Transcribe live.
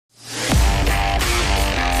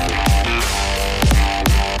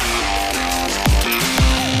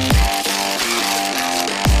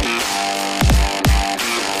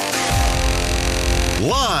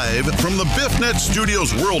Sportsnet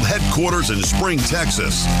Studios World Headquarters in Spring,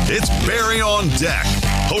 Texas, it's Barry on Deck,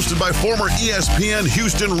 hosted by former ESPN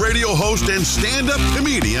Houston radio host and stand-up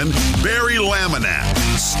comedian Barry Laminack,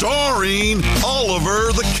 starring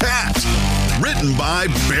Oliver the Cat. Written by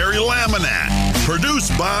Barry Laminack,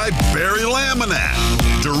 produced by Barry Laminack,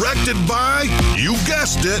 directed by, you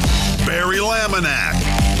guessed it, Barry Laminack.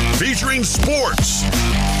 Featuring sports,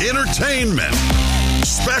 entertainment,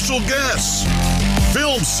 special guests,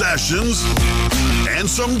 film sessions, and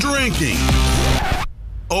some drinking.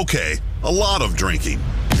 Okay, a lot of drinking.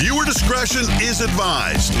 Viewer discretion is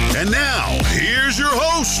advised. And now, here's your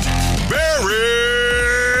host, Barry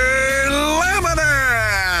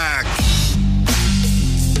Laminack.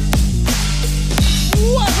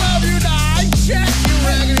 What's up, you nine? Check you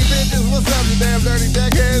raggedy bitches. What's up, you damn dirty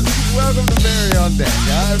deckheads? Welcome to Barry on Deck.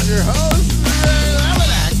 I'm your host, Barry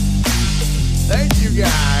Laminack. Thank you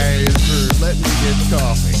guys for letting me get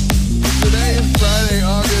coffee. Today is Friday,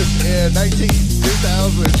 August 19th,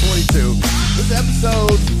 2022. This is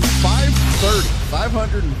episode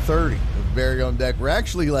 530 of Barry on Deck. We're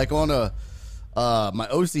actually like on a, my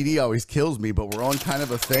OCD always kills me, but we're on kind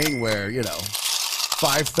of a thing where, you know,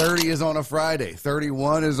 5:30 is on a Friday,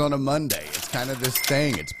 31 is on a Monday. It's kind of this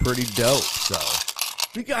thing. It's pretty dope. So,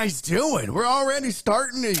 what you guys doing? We're already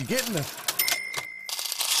starting to get in the...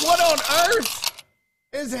 What on earth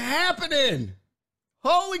is happening?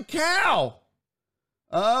 Holy cow.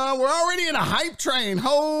 We're already in a hype train.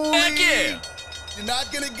 Holy... Heck yeah. You're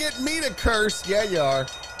not going to get me to curse. Yeah, you are.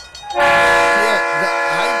 Yeah, the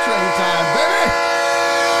hype train time, baby.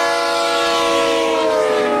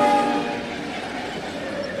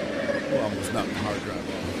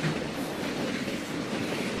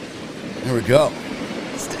 There we go.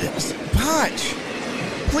 Potch,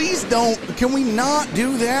 please don't. Can we not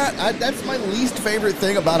do that? That's my least favorite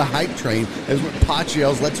thing about a hype train is when Potch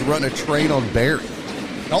yells, "Let's run a train on Barry."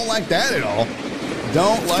 Don't like that at all.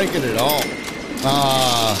 Don't like it at all.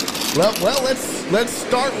 Well, let's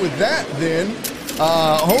start with that then.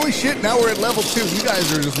 Holy shit! Now we're at level 2. You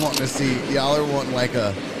guys are just wanting to see. Y'all are wanting like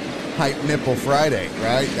a hype nipple Friday,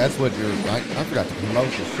 right? That's what you're. I forgot to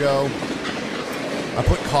promote the show. I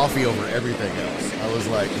put coffee over everything else. I was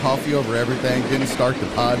like, coffee over everything. Didn't start the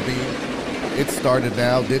Podbean. It started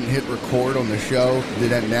now. Didn't hit record on the show. Did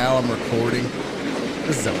that now. I'm recording.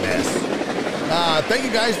 This is a mess. Thank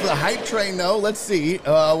you guys for the hype train, though. Let's see.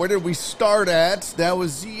 Where did we start at? That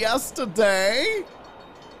was yesterday.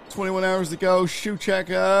 21 hours ago. Shoe check.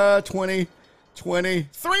 3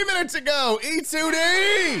 minutes ago.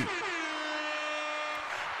 E2D.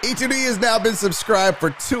 E2D has now been subscribed for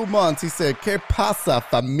 2 months. He said, "Que pasa,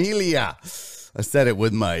 familia?" I said it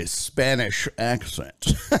with my Spanish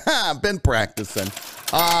accent. I've been practicing.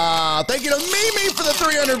 Thank you to Mimi for the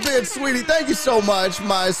 300 bits, sweetie. Thank you so much.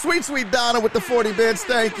 My sweet, sweet Donna with the 40 bits.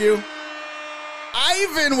 Thank you.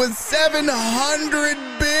 Ivan with 700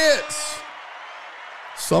 bits.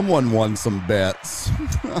 Someone won some bets.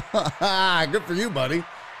 Good for you, buddy.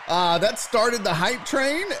 That started the hype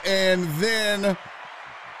train, and then...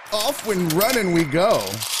 off when running we go.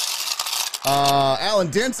 Alan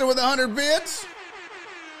Denson with 100 bits.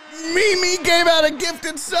 Mimi gave out a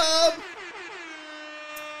gifted sub.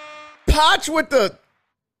 Potch with the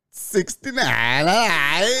 69.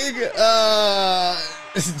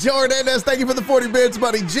 Jordan, thank you for the 40 bits,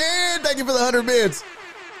 buddy. Jen, thank you for the 100 bits.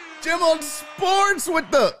 Jim on Sports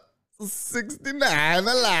with the 69.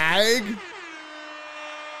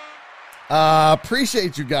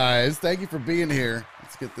 Appreciate you guys. Thank you for being here.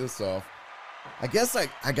 Get this off. I guess I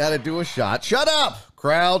gotta do a shot. Shut up,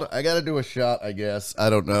 crowd. I gotta do a shot, I guess. I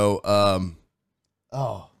don't know.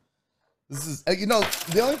 This is, you know,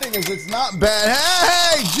 the only thing is it's not bad.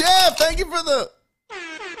 Hey, Jeff, thank you for the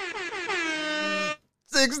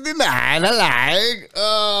 69.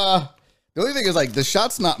 The only thing is, like, the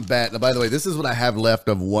shot's not bad. By the way, this is what I have left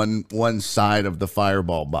of one side of the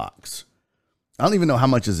Fireball box. I don't even know how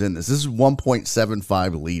much is in this. This is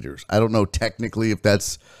 1.75 liters. I don't know technically if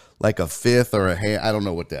that's like a fifth or a half. I don't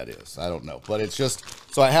know what that is. I don't know. But it's just,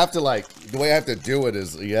 so I have to like, the way I have to do it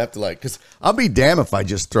is you have to like, because I'll be damned if I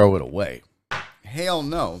just throw it away. Hell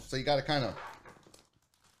no. So you got to kind of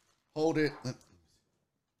hold it.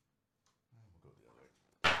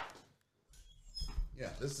 Yeah,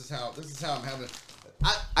 this is how I'm having it.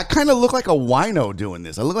 I kind of look like a wino doing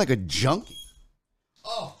this. I look like a junkie.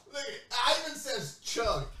 Oh, look at it. Ivan says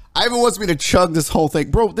chug. Ivan wants me to chug this whole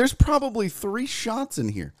thing. Bro, there's probably 3 shots in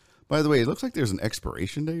here. By the way, it looks like there's an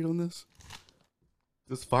expiration date on this.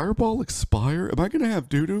 Does Fireball expire? Am I going to have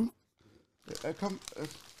doo-doo? I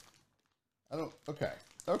don't... Okay.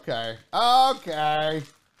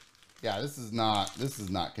 Yeah, this is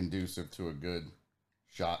not conducive to a good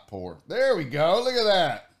shot pour. There we go. Look at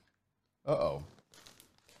that. Uh-oh.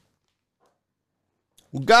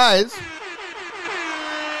 Well, guys,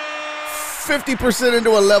 50% into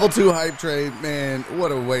a level 2 hype train. Man,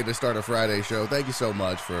 what a way to start a Friday show. Thank you so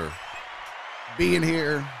much for being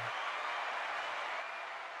here.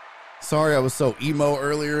 Sorry I was so emo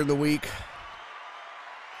earlier in the week.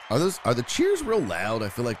 Are the cheers real loud? I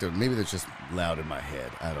feel like maybe they're just loud in my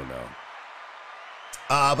head. I don't know.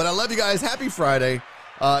 But I love you guys. Happy Friday.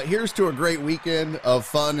 Here's to a great weekend of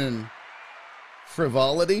fun and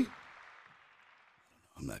frivolity.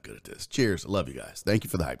 I'm not good at this. Cheers. I love you guys. Thank you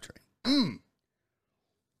for the hype train.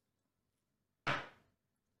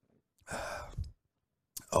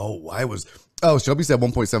 Shelby said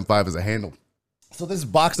 1.75 is a handle. So this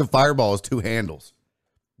box of Fireball is 2 handles.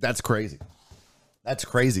 That's crazy. That's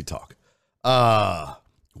crazy talk.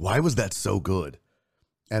 Why was that so good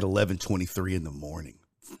at 11:23 in the morning?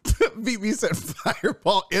 VB said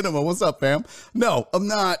Fireball Enema. What's up, fam? No, I'm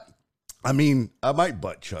not. I mean, I might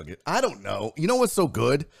butt chug it. I don't know. You know what's so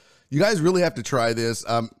good? You guys really have to try this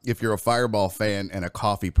if you're a Fireball fan and a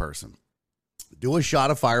coffee person. Do a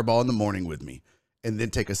shot of Fireball in the morning with me and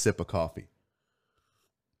then take a sip of coffee.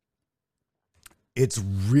 It's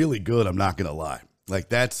really good, I'm not going to lie.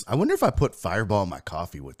 I wonder if I put Fireball in my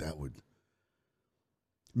coffee, what that would.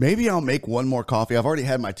 Maybe I'll make one more coffee. I've already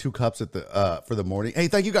had my 2 cups for the morning. Hey,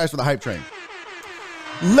 thank you guys for the hype train.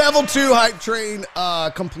 Level 2 hype train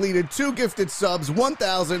completed. 2 gifted subs,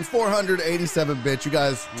 1,487 bits. You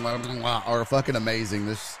guys are fucking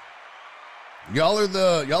amazing. Y'all are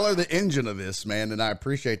the engine of this, man, and I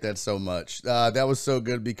appreciate that so much. That was so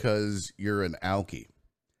good because you're an alkie.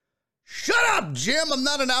 Shut up, Jim. I'm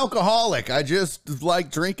not an alcoholic. I just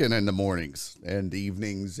like drinking in the mornings and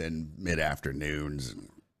evenings and mid-afternoons.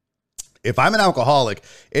 If I'm an alcoholic,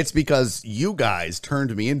 it's because you guys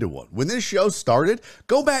turned me into one. When this show started,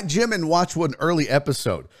 go back, Jim, and watch one early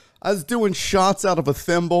episode. I was doing shots out of a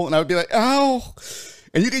thimble, and I would be like, ow.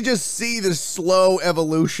 And you can just see this slow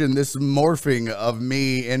evolution, this morphing of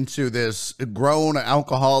me into this grown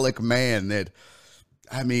alcoholic man that,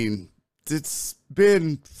 I mean, it's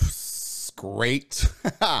been great.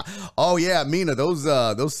 Oh yeah, Mina,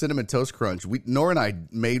 those Cinnamon Toast Crunch. Nora and I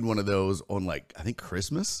made one of those on I think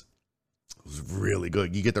Christmas. It was really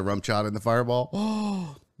good. You get the rum shot in the Fireball.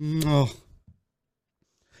 Oh.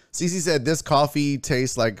 Cece said this coffee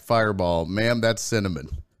tastes like Fireball. Ma'am, that's cinnamon.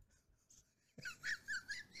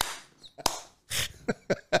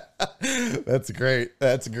 That's great.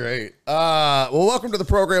 That's great. Well, welcome to the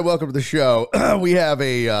program. Welcome to the show. We have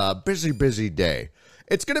a busy day.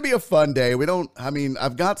 It's going to be a fun day.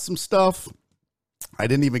 I've got some stuff. I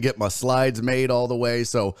didn't even get my slides made all the way,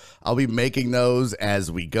 so I'll be making those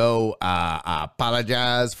as we go. I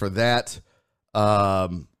apologize for that. But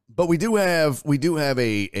we do have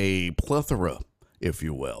a plethora, if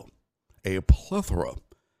you will,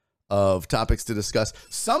 of topics to discuss.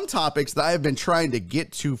 Some topics that I have been trying to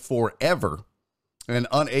get to forever and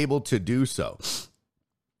unable to do so.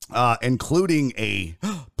 Including a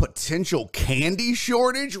potential candy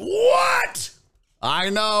shortage. What? I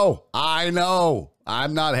know.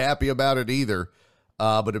 I'm not happy about it either.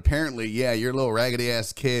 But apparently, yeah, your little raggedy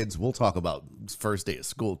ass kids. We'll talk about first day of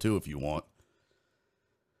school too if you want.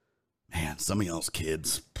 Man, some of y'all's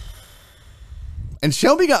kids. And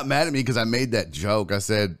Shelby got mad at me because I made that joke. I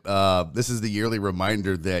said, this is the yearly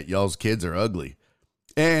reminder that y'all's kids are ugly.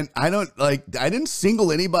 And I didn't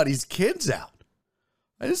single anybody's kids out.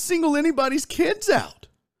 I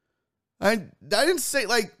didn't say,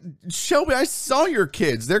 Shelby, I saw your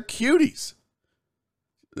kids. They're cuties.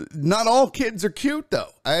 Not all kids are cute,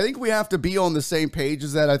 though. I think we have to be on the same page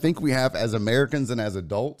as that. I think we have as Americans and as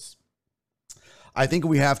adults. I think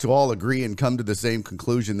we have to all agree and come to the same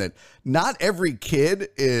conclusion that not every kid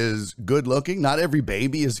is good looking. Not every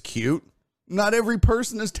baby is cute. Not every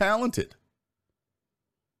person is talented.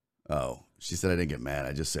 Oh, she said I didn't get mad.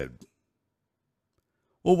 I just said,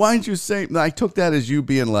 well, why didn't you say? I took that as you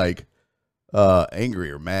being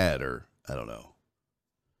angry or mad, or I don't know.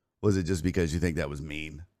 Was it just because you think that was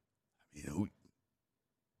mean?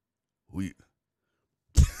 We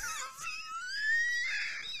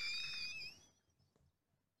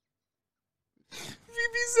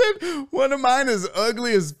said one of mine is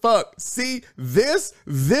ugly as fuck. See, this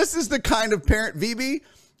is the kind of parent, VB,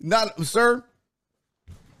 not, sir.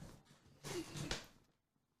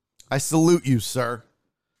 I salute you, sir.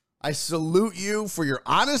 I salute you for your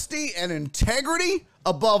honesty and integrity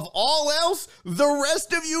above all else, the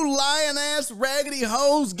rest of you lion-ass raggedy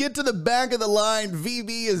hoes, get to the back of the line.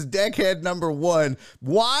 VB is deckhead number 1.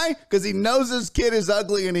 Why? Because he knows his kid is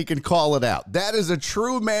ugly and he can call it out. That is a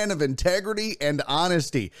true man of integrity and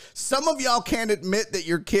honesty. Some of y'all can't admit that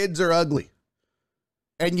your kids are ugly,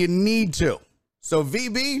 and you need to. So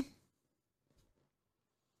VB,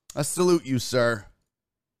 I salute you, sir.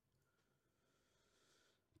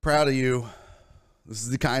 Proud of you. This is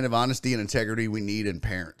the kind of honesty and integrity we need in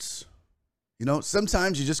parents. You know,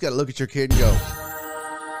 sometimes you just got to look at your kid and go,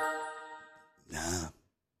 nah,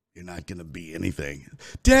 you're not going to be anything.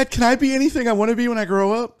 Dad, can I be anything I want to be when I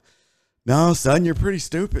grow up? No, son, you're pretty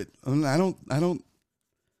stupid. I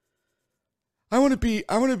want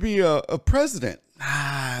to be a president.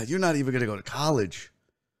 You're not even going to go to college.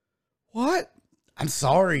 What? I'm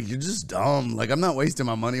sorry, you're just dumb. Like, I'm not wasting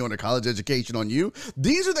my money on a college education on you.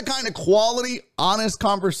 These are the kind of quality, honest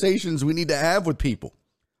conversations we need to have with people.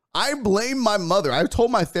 I blame my mother. I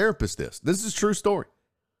told my therapist this. This is a true story.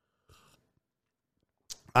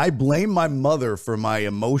 I blame my mother for my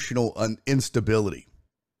emotional instability.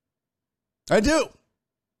 I do.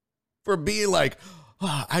 For being like,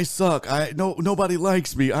 oh, I suck. Nobody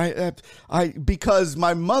likes me. Because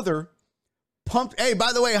my mother pumped. Hey,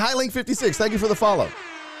 by the way, HighLink56, thank you for the follow.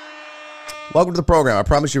 Welcome to the program. I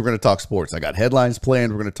promise you we're going to talk sports. I got headlines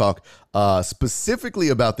planned. We're going to talk specifically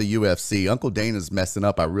about the UFC. Uncle Dana's messing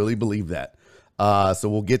up. I really believe that. So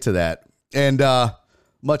we'll get to that and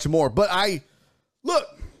much more. But look,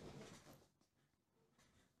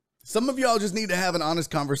 some of y'all just need to have an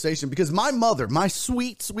honest conversation because my mother, my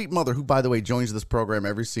sweet, sweet mother, who, by the way, joins this program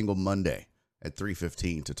every single Monday at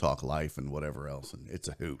 3:15 to talk life and whatever else, and it's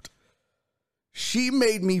a hoot. She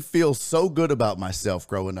made me feel so good about myself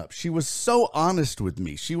growing up. She was so honest with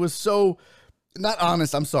me. She was so, not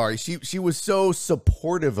honest, I'm sorry. She was so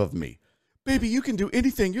supportive of me. Baby, you can do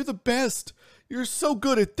anything. You're the best. You're so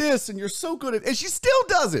good at this and you're so good at, and she still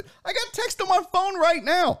does it. I got text on my phone right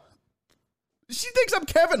now. She thinks I'm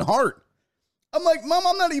Kevin Hart. I'm like, Mom,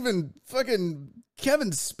 I'm not even fucking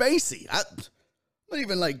Kevin Spacey. I'm not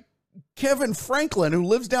even like Kevin Franklin who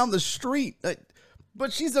lives down the street.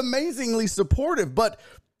 But she's amazingly supportive, but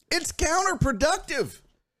it's counterproductive.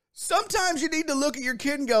 Sometimes you need to look at your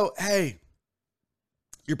kid and go, hey,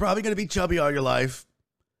 you're probably going to be chubby all your life.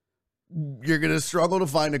 You're going to struggle to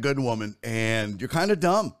find a good woman, and you're kind of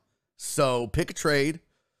dumb. So pick a trade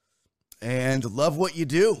and love what you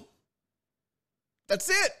do. That's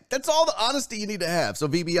it. That's all the honesty you need to have. So,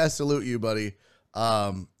 VB, I salute you, buddy.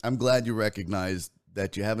 I'm glad you recognize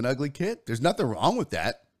that you have an ugly kid. There's nothing wrong with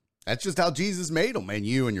that. That's just how Jesus made them, man.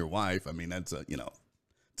 You and your wife. I mean, that's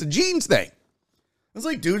it's a genes thing. It's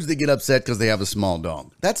like dudes that get upset because they have a small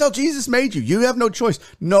dong. That's how Jesus made you. You have no choice.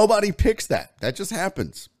 Nobody picks that. That just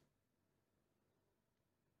happens.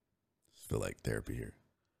 I feel like therapy here.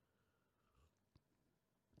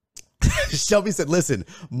 Shelby said, listen,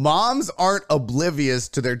 moms aren't oblivious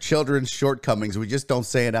to their children's shortcomings. We just don't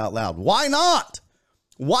say it out loud. Why not?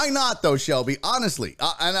 Why not, though, Shelby? Honestly,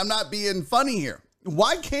 and I'm not being funny here.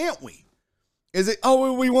 Why can't we? Is it,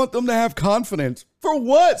 oh, we want them to have confidence. For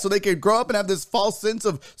what? So they can grow up and have this false sense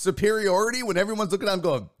of superiority when everyone's looking at them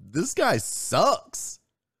going, this guy sucks.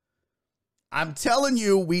 I'm telling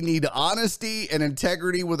you, we need honesty and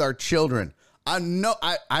integrity with our children. I know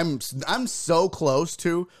I'm so close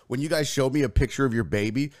to when you guys showed me a picture of your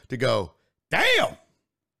baby to go, damn,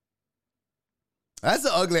 that's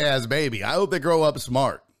an ugly ass baby. I hope they grow up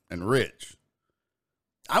smart and rich.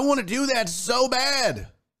 I want to do that so bad.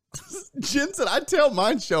 Jen said, I tell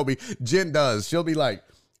mine, Shelby. Jen does. She'll be like,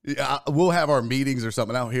 we'll have our meetings or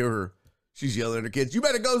something. I'll hear her. She's yelling at her kids. You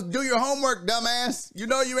better go do your homework, dumbass. You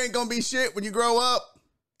know you ain't going to be shit when you grow up.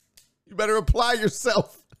 You better apply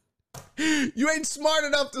yourself. You ain't smart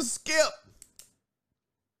enough to skip.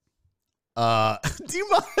 Dimana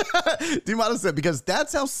said, because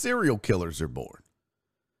that's how serial killers are born.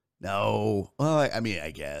 No, well, I mean,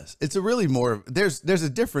 I guess it's a really more, there's a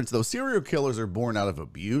difference though. Serial killers are born out of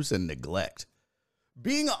abuse and neglect.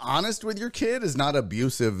 Being honest with your kid is not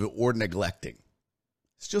abusive or neglecting.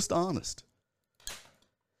 It's just honest.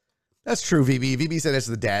 That's true, VB. VB said it's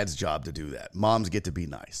the dad's job to do that. Moms get to be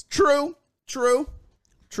nice. True.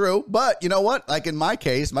 But you know what? Like in my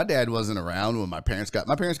case, my dad wasn't around when my parents got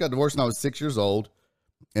divorced when I was 6 years old.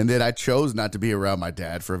 And then I chose not to be around my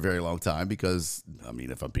dad for a very long time because, I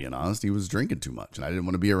mean, if I'm being honest, he was drinking too much and I didn't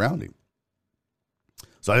want to be around him.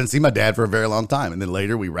 So I didn't see my dad for a very long time. And then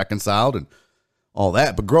later we reconciled and all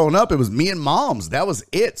that. But growing up, it was me and moms. That was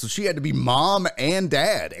it. So she had to be mom and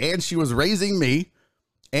dad. And she was raising me.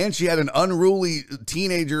 And she had an unruly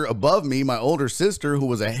teenager above me, my older sister, who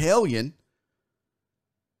was a hellion.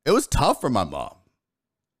 It was tough for my mom.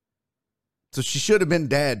 So she should have been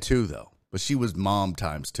dad too, though. But she was mom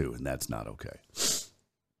times 2, and that's not okay.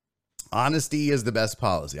 Honesty is the best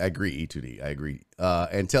policy. I agree, E2D. I agree.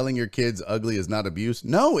 And telling your kids ugly is not abuse.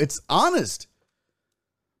 No, it's honest.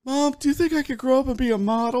 Mom, do you think I could grow up and be a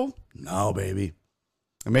model? No, baby.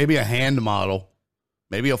 Maybe a hand model.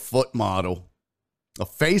 Maybe a foot model. A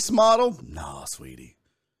face model? No, sweetie.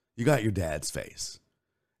 You got your dad's face.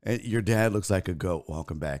 And your dad looks like a goat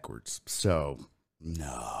walking backwards. So,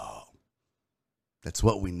 no. That's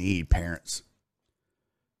what we need, parents.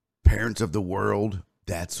 Parents of the world,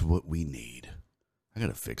 that's what we need. I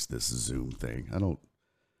gotta fix this Zoom thing. I don't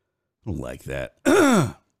like that.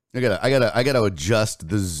 I gotta adjust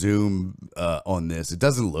the Zoom on this. It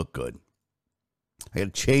doesn't look good. I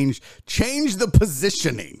gotta change the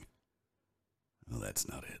positioning. Oh, that's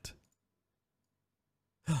not it.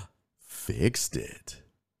 Fixed it.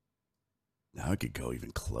 Now I could go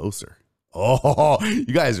even closer. Oh, you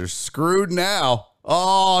guys are screwed now.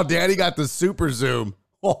 Oh, Daddy got the super zoom.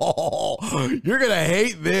 Oh, you're going to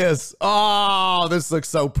hate this. Oh, this looks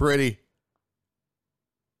so pretty.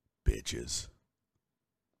 Bitches.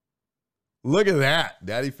 Look at that.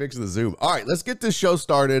 Daddy fixed the zoom. All right, let's get this show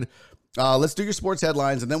started. Let's do your sports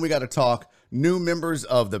headlines, and then we got to talk new members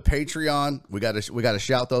of the Patreon. We got to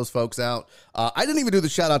shout those folks out. I didn't even do the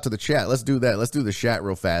shout out to the chat. Let's do that. Let's do the chat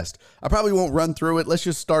real fast. I probably won't run through it. Let's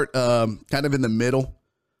just start kind of in the middle.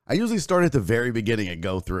 I usually start at the very beginning and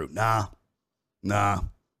go through. Nah.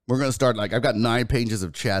 We're going to start I've got 9 pages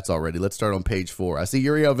of chats already. Let's start on page 4. I see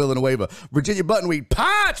Uriel Villanueva, Virginia Buttonweed,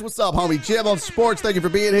 Potch. What's up, homie? Jim on Sports. Thank you for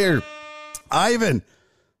being here. Ivan.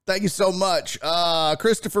 Thank you so much.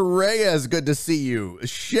 Christopher Reyes, good to see you.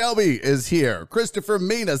 Shelby is here. Christopher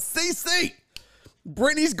Mina, CC.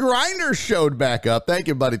 Brittany's Grinder showed back up. Thank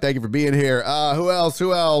you, buddy. Thank you for being here. Who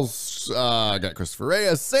else? I got Christopher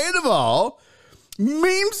Reyes. Sandoval.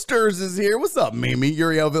 Memesters is here. What's up, Mimi?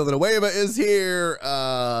 Uriel Villanueva is here.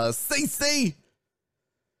 CC.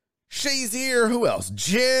 She's here. Who else?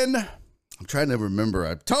 Jen. I'm trying to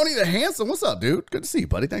remember. Tony the Handsome. What's up, dude? Good to see you,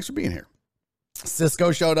 buddy. Thanks for being here.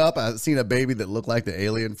 Cisco showed up. I seen a baby that looked like the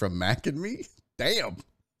alien from Mac and Me. Damn.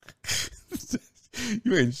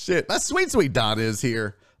 You ain't shit. My sweet Dot is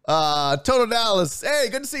here. Toto Dallas. Hey,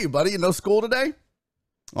 good to see you, buddy. You no school today?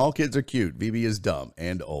 All kids are cute. VB is dumb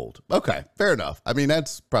and old. Okay, fair enough. I mean,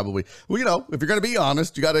 that's probably, well, if you're going to be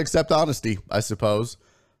honest, you got to accept honesty, I suppose.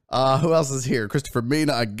 Who else is here? Christopher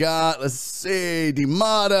Mina, I got, let's see,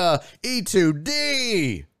 Demata,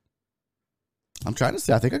 E2D. I'm trying to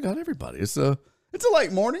say, I think I got everybody. It's a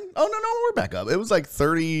late morning. Oh, no, we're back up. It was like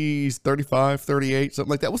 30, 35, 38, something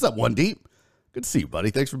like that. What's up, One Deep? Good to see you,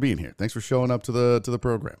 buddy. Thanks for being here. Thanks for showing up to the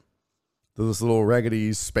program. To this little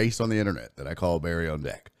raggedy space on the internet that I call Barry on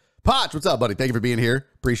Deck. Potch, what's up, buddy? Thank you for being here.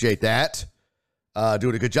 Appreciate that.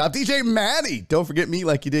 Doing a good job. DJ Maddie, don't forget me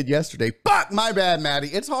like you did yesterday. Fuck, my bad, Maddie.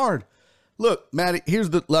 It's hard. Look, Maddie, I'm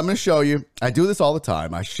going to show you. I do this all the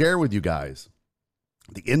time. I share with you guys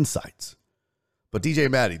the insights. But DJ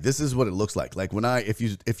Maddie, this is what it looks like. Like when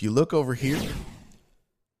if you look over here,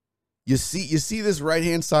 you see this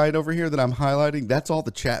right-hand side over here that I'm highlighting? That's all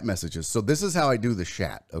the chat messages. So this is how I do the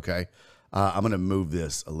chat, okay? I'm going to move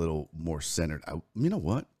this a little more centered. You know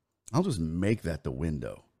what? I'll just make that the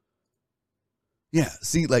window. Yeah,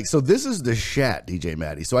 see, so this is the chat, DJ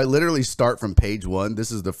Maddie. So I literally start from page 1.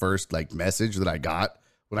 This is the first, message that I got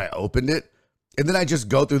when I opened it. And then I just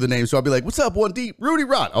go through the names. So I'll be like, what's up, One Deep? Rudy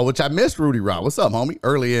Rod. Oh, which I missed Rudy Rod. What's up, homie?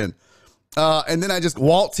 Early in. And then I just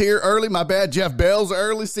Walt's here early. My bad. Jeff Bell's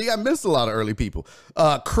early. See, I missed a lot of early people.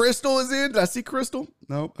 Crystal is in. Did I see Crystal?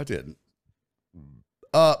 No, I didn't.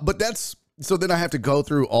 But so then I have to go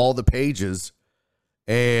through all the pages.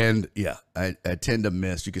 And yeah, I tend to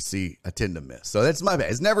miss. You can see I tend to miss. So that's my bad.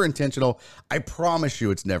 It's never intentional. I promise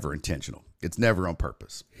you it's never intentional. It's never on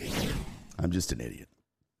purpose. I'm just an idiot.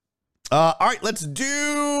 All right, let's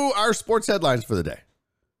do our sports headlines for the day.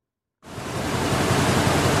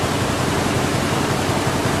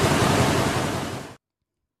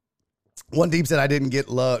 One Deep said I didn't get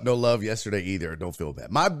no love yesterday either. Don't feel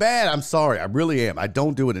bad. My bad. I'm sorry. I really am. I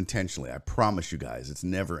don't do it intentionally. I promise you guys. It's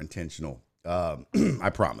never intentional. I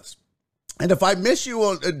promise. And if I miss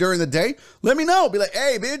you during the day, let me know. Be like,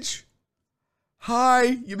 hey, bitch. Hi,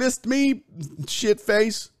 you missed me, shit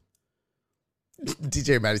face.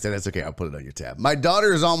 DJ Maddie said, that's okay. I'll put it on your tab. My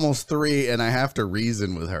daughter is almost 3 and I have to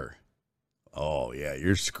reason with her. Oh, yeah.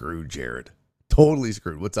 You're screwed, Jared. Totally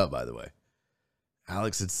screwed. What's up, by the way?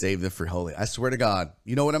 Alex had saved it for Holy. I swear to God.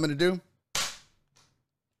 You know what I'm going to do?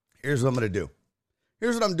 Here's what I'm going to do.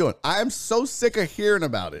 Here's what I'm doing. I'm so sick of hearing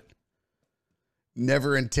about it.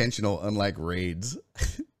 Never intentional, unlike raids.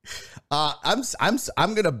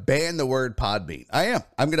 I'm gonna ban the word Podbean. I am.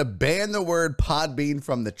 I'm gonna ban the word Podbean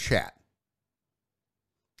from the chat.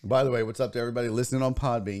 By the way, what's up to everybody listening on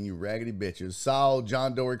Podbean? You raggedy bitches. Saul,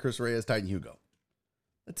 John Dory, Chris Reyes, Titan Hugo.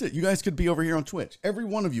 That's it. You guys could be over here on Twitch. Every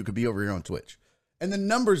one of you could be over here on Twitch, and the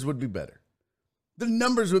numbers would be better. The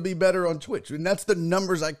numbers would be better on Twitch, and that's the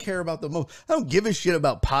numbers I care about the most. I don't give a shit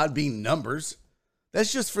about Podbean numbers.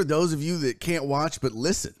 That's just for those of you that can't watch but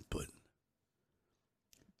listen. But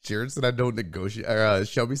Jared said I don't negotiate.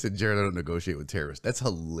 Shelby said Jared, I don't negotiate with terrorists. That's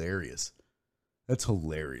hilarious. That's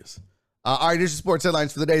hilarious. All right, here's your sports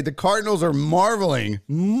headlines for the day. The Cardinals are marveling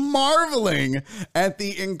at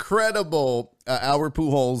the incredible Albert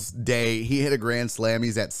Pujols day. He hit a grand slam.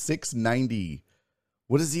 He's at 690.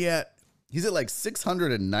 What is he at? He's at like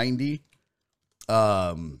 690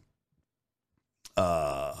 home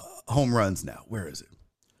runs now. Where is it?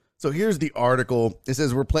 So here's the article. It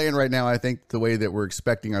says, we're playing right now, I think, the way that we're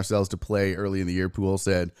expecting ourselves to play early in the year, Pujols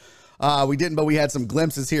said. We didn't, but we had some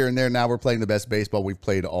glimpses here and there. Now we're playing the best baseball we've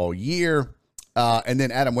played all year. And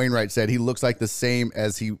then Adam Wainwright said he looks like the same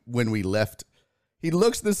as when we left. He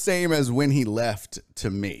looks the same as when he left to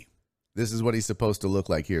me. This is what he's supposed to look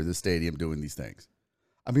like here, this stadium doing these things.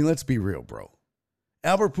 I mean, let's be real, bro.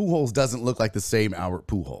 Albert Pujols doesn't look like the same Albert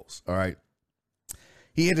Pujols, all right?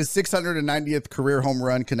 He hit his 690th career home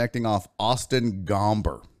run connecting off Austin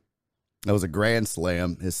Gomber. That was a grand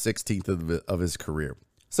slam, his 16th of his career.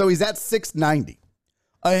 So he's at 690.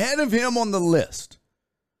 Ahead of him on the list,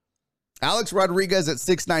 Alex Rodriguez at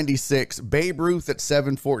 696, Babe Ruth at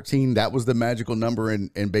 714. That was the magical number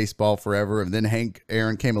in baseball forever. And then Hank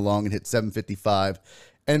Aaron came along and hit 755.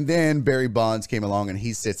 And then Barry Bonds came along and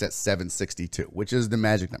he sits at 762, which is the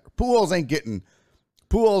magic number. Pujols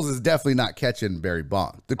is definitely not catching Barry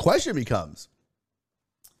Bonds. The question becomes,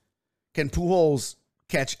 can Pujols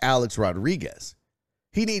catch Alex Rodriguez?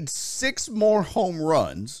 He needs 6 more home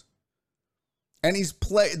runs, and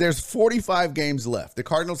there's 45 games left. The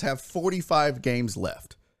Cardinals have 45 games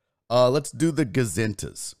left. Let's do the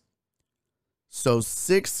Gazintas. So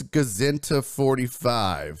 6 Gazinta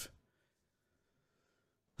 45.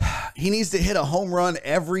 He needs to hit a home run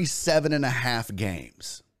every 7.5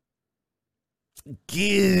 games. Let's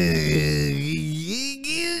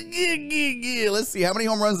see. How many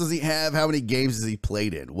home runs does he have? How many games has he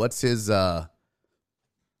played in? What's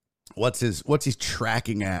he's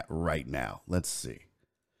tracking at right now? Let's see.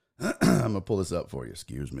 I'm going to pull this up for you.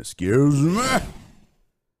 Excuse me.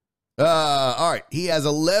 All right. He has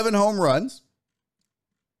 11 home runs.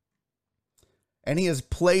 And he has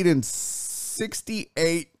played in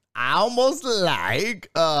 68.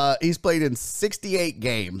 He's played in 68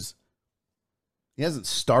 games. He hasn't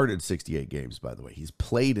started 68 games, by the way. He's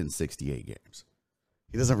played in 68 games.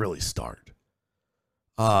 He doesn't really start.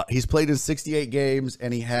 He's played in 68 games,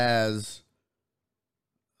 and he has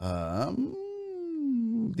the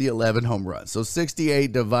 11 home runs. So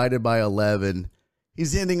 68 divided by 11.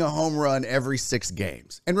 He's hitting a home run every 6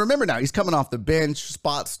 games. And remember now, he's coming off the bench,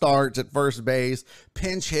 spot starts at first base,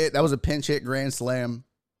 pinch hit. That was a pinch hit grand slam.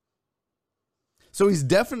 So he's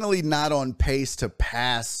definitely not on pace to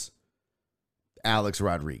pass Alex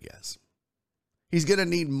Rodriguez. He's going to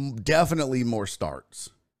need definitely more starts.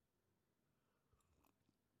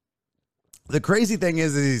 The crazy thing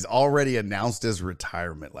is he's already announced his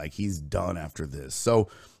retirement. Like, he's done after this. So,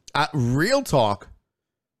 real talk,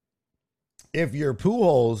 if you're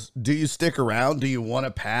Pujols, do you stick around? Do you want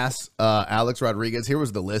to pass Alex Rodriguez? Here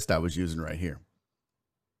was the list I was using right here.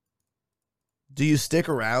 Do you stick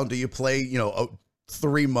around? Do you play,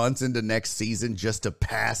 3 months into next season just to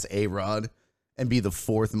pass A-Rod and be the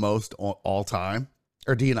 4th most all time?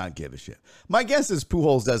 Or do you not give a shit? My guess is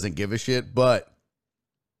Pujols doesn't give a shit, but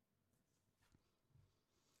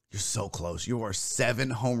you're so close. You are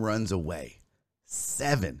 7 home runs away.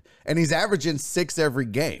 7. And he's averaging 6 every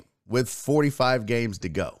game with 45 games to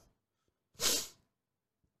go.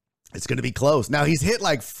 It's going to be close. Now, he's hit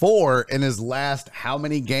like 4 in his last how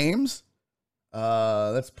many games?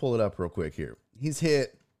 Let's pull it up real quick here. He's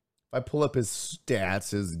hit, if I pull up his stats,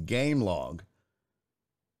 his game log,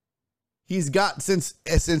 he's got, since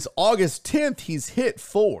August 10th, he's hit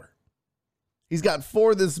 4. He's got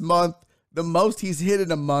 4 this month. The most he's hit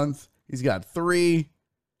in a month, he's got 3,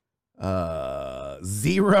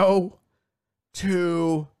 0,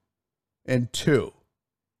 2, and 2.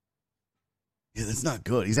 Yeah, that's not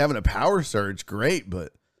good. He's having a power surge. Great,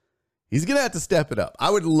 but he's going to have to step it up. I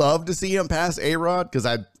would love to see him pass A-Rod because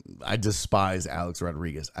I despise Alex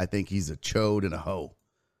Rodriguez. I think he's a chode and a hoe.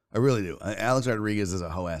 I really do. Alex Rodriguez is a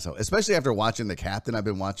hoe asshole, especially after watching The Captain. I've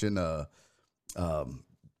been watching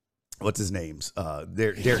what's his name's?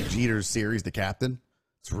 Derek Jeter's series, The Captain.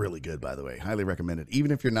 It's really good, by the way. Highly recommended.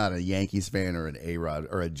 Even if you're not a Yankees fan or an A-Rod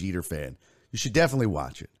or a Jeter fan, you should definitely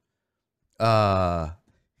watch it.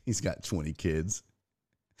 He's got 20 kids.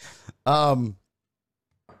 Tone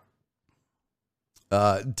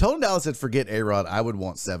Dallas said, forget A-Rod. I would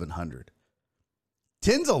want 700.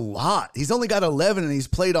 10's a lot. He's only got 11 and he's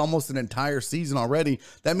played almost an entire season already.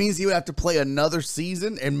 That means he would have to play another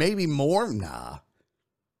season and maybe more. Nah.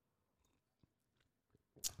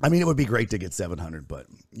 I mean, it would be great to get 700, but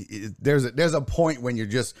there's a point when you're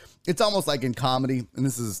just, it's almost like in comedy.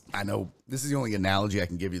 And I know this is the only analogy I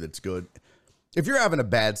can give you that's good. If you're having a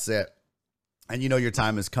bad set and you know your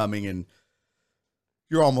time is coming and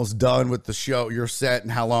you're almost done with the show, your set,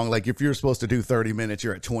 and how long, like if you're supposed to do 30 minutes,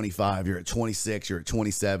 you're at 25, you're at 26, you're at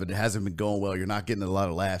 27. It hasn't been going well. You're not getting a lot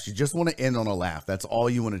of laughs. You just want to end on a laugh. That's all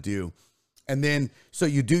you want to do. And then, so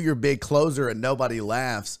you do your big closer and nobody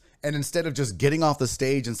laughs. And instead of just getting off the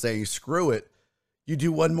stage and saying, screw it, you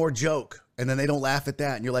do one more joke and then they don't laugh at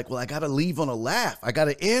that. And you're like, well, I got to leave on a laugh. I got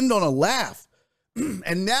to end on a laugh.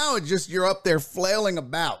 And now it's just, you're up there flailing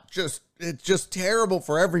about. It's just terrible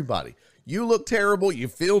for everybody. You look terrible. You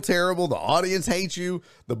feel terrible. The audience hates you.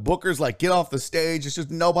 The booker's like, get off the stage. It's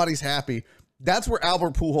just nobody's happy. That's where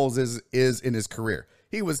Albert Pujols is in his career.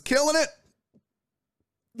 He was killing it.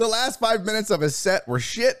 The last 5 minutes of his set were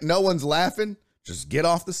shit. No one's laughing. Just get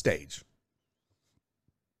off the stage.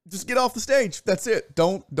 Just get off the stage. That's it.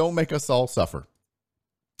 Don't make us all suffer.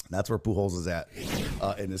 That's where Pujols is at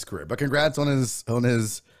in his career. But congrats on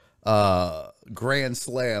his grand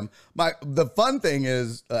slam. The fun thing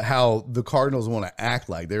is how the Cardinals want to act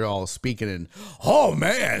like they're all speaking in, oh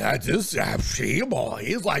man, he's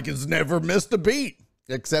like he's never missed a beat.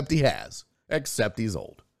 Except he has. Except he's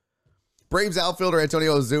old. Braves outfielder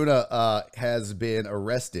Antonio Ozuna has been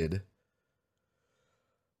arrested.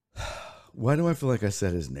 Why do I feel like I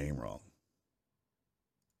said his name wrong?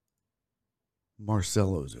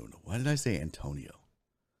 Marcell Ozuna. Why did I say Antonio?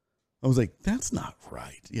 I was like, that's not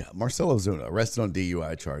right. Yeah, Marcell Ozuna arrested on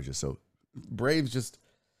DUI charges. So Braves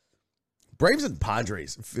and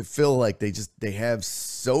Padres feel like they have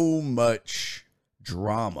so much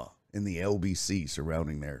drama in the LBC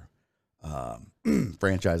surrounding their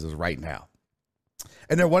franchises right now.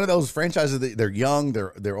 And they're one of those franchises that they're young,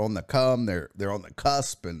 they're on the come, they're on the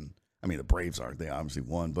cusp, and I mean the Braves aren't, they obviously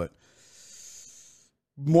won, but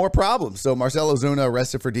more problems. So Marcell Ozuna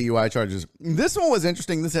arrested for DUI charges. This one was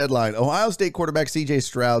interesting, this headline. Ohio State quarterback CJ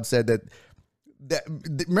Stroud said that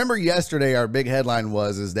remember yesterday our big headline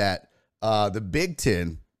was that the Big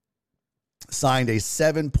Ten signed a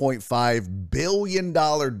 $7.5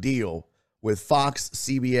 billion deal with Fox,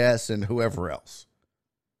 CBS, and whoever else.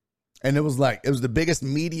 And it was the biggest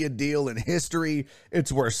media deal in history.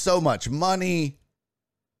 It's worth so much money.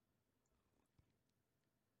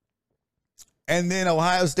 And then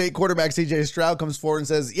Ohio State quarterback CJ Stroud comes forward and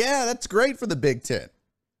says, yeah, that's great for the Big Ten.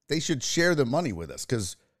 They should share the money with us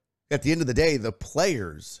because at the end of the day, the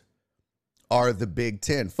players are the Big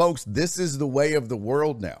Ten. Folks, this is the way of the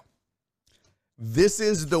world now. This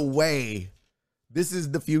is the way. This is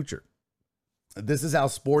the future. This is how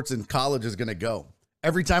sports in college is going to go.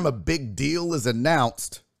 Every time a big deal is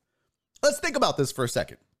announced, let's think about this for a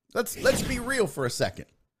second. Let's be real for a second.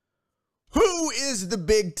 Who is the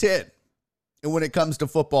Big Ten when it comes to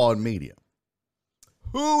football and media?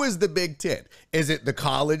 Who is the Big Ten? Is it the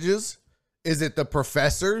colleges? Is it the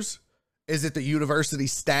professors? Is it the university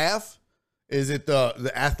staff? Is it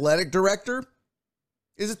the athletic director?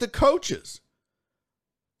 Is it the coaches?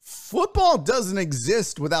 Football doesn't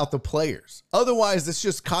exist without the players. Otherwise, it's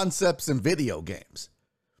just concepts and video games.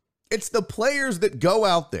 It's the players that go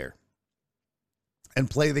out there and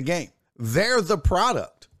play the game. They're the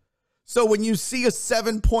product. So when you see a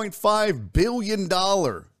 $7.5 billion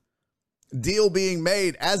deal being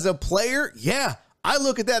made as a player, yeah, I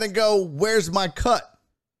look at that and go, where's my cut?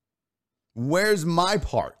 Where's my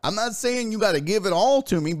part? I'm not saying you got to give it all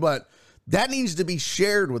to me, but that needs to be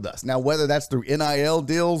shared with us. Now, whether that's through NIL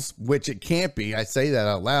deals, which it can't be, I say that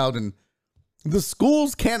out loud, and the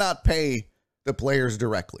schools cannot pay the players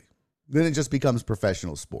directly. Then it just becomes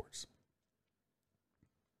professional sports.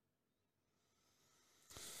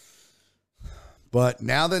 But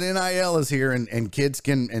now that NIL is here and kids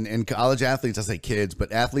can, and college athletes, I say kids,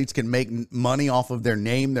 but athletes can make money off of their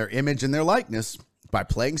name, their image, and their likeness by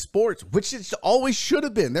playing sports, which it always should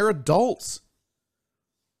have been. They're adults.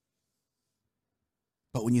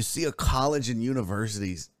 But when you see a colleges and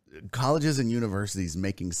universities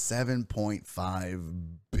making $7.5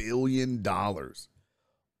 billion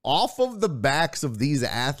off of the backs of these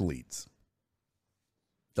athletes,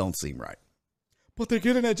 don't seem right. but they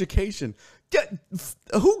get an education.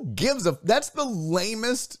 Who gives a... That's the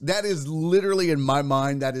lamest... That is literally, in my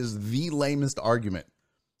mind, that is the lamest argument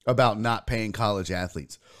about not paying college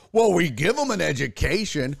athletes. Well, we give them an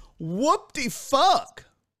education. Whoop-de-fuck.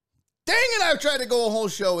 Dang it, I've tried to go a whole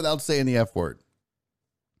show without saying the F word.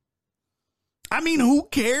 I mean, who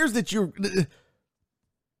cares that you're...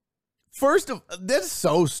 First of... That's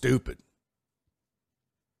so stupid.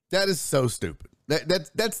 That is so stupid.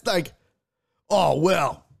 That's like... Oh,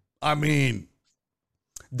 well... I mean,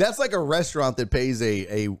 that's like a restaurant that pays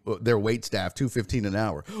their wait staff $2.15 an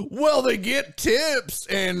hour. Well, they get tips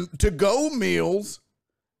and to-go meals.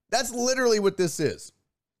 That's literally what this is.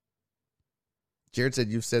 Jared said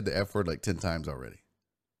you've said the F word like 10 times already.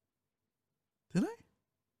 Did I?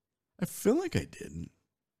 I feel like I didn't.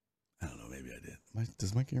 I don't know. Maybe I did.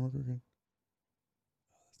 Does my camera work again?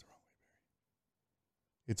 Oh, that's the wrong way.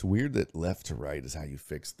 It's weird that left to right is how you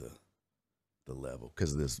fix the level,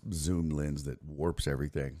 because of this zoom lens that warps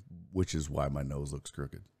everything, which is why my nose looks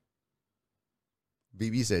crooked.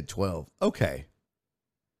 BB said 12. Okay.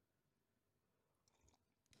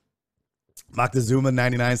 Moctezuma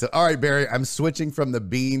 99 said, all right, Barry, I'm switching from the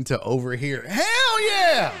bean to over here. Hell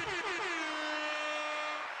yeah!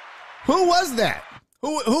 Who was that?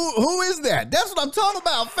 Who is that? That's what I'm talking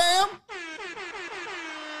about, fam.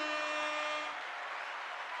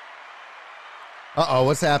 Uh-oh,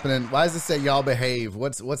 what's happening? Why does it say y'all behave?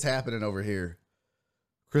 What's happening over here?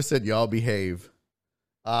 Chris said y'all behave.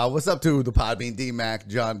 What's up to the Podbean? D-Mac,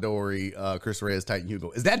 John Dory, Chris Reyes, Titan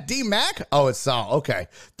Hugo. Is that D-Mac? Oh, it's Saul. Okay.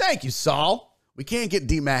 Thank you, Saul. We can't get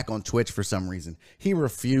D-Mac on Twitch for some reason. He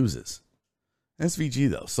refuses. SVG,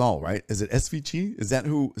 though. Saul, right? Is it SVG? Is that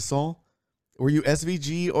who? Saul? Were you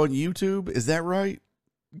SVG on YouTube? Is that right?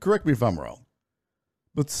 Correct me if I'm wrong.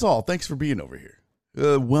 But Saul, thanks for being over here.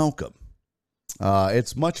 Welcome.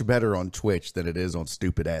 It's much better on Twitch than it is on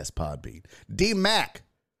stupid-ass Podbean. D-Mac,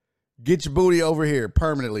 get your booty over here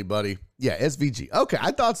permanently, buddy. Yeah, SVG. Okay,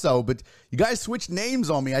 I thought so, but you guys switch names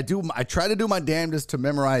on me. I try to do my damnedest to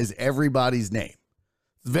memorize everybody's name.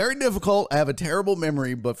 It's very difficult. I have a terrible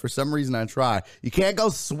memory, but for some reason I try. You can't go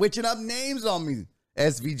switching up names on me,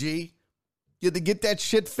 SVG. You have to get that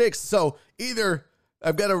shit fixed. So either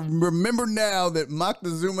I've got to remember now that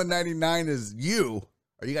Moctezuma 99 is you,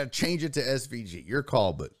 or you got to change it to SVG. Your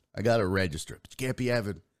call, but I got to register it. But you can't be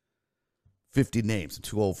having 50 names. I'm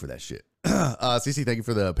too old for that shit. CC, thank you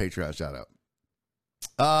for the Patreon shout out.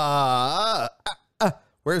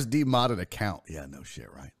 Where's D-modded account? Yeah, no shit,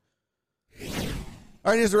 right?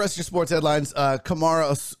 All right, here's the rest of your sports headlines.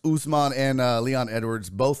 Kamaru Usman and Leon Edwards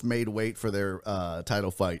both made weight for their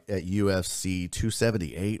title fight at UFC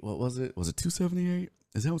 278. What was it? Was it 278?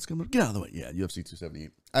 Is that what's coming up? Get out of the way. Yeah, UFC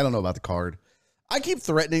 278. I don't know about the card. I keep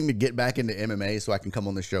threatening to get back into MMA so I can come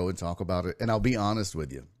on the show and talk about it. And I'll be honest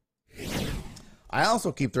with you. I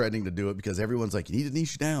also keep threatening to do it because everyone's like, you need to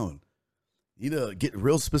niche down. You need to get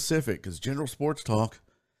real specific because general sports talk,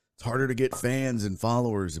 it's harder to get fans and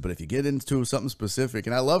followers. But if you get into something specific,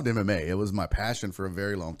 and I loved MMA. It was my passion for a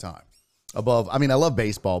very long time. I love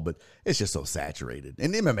baseball, but it's just so saturated.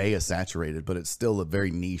 And MMA is saturated, but it's still a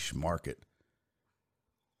very niche market.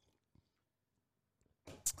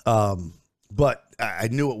 But I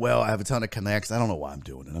knew it well. I have a ton of connects. I don't know why I'm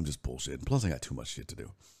doing it. I'm just bullshitting. Plus, I got too much shit to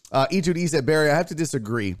do. E2D said, Barry, I have to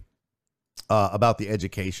disagree about the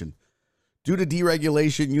education. Due to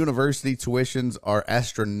deregulation, university tuitions are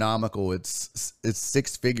astronomical. It's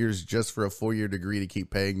 6 figures just for a 4-year degree to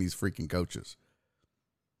keep paying these freaking coaches.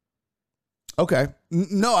 Okay.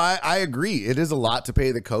 No, I agree. It is a lot to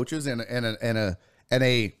pay the coaches and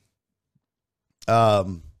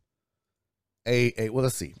well,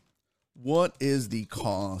 let's see. What is the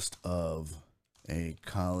cost of a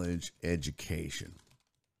college education?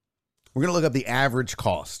 We're going to look up the average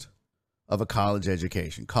cost of a college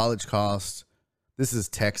education. College costs. This is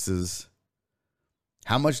Texas.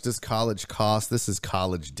 How much does college cost? This is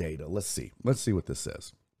college data. Let's see. Let's see what this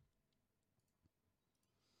says.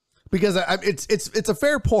 Because it's a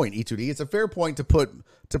fair point, E2D. It's a fair point to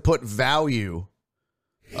put value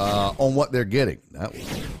on what they're getting. What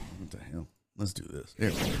the hell? Let's do this.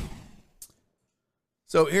 Here.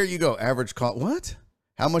 So here you go. Average cost. What?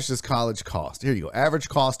 How much does college cost? Here you go. Average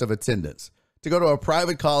cost of attendance. To go to a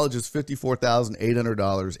private college is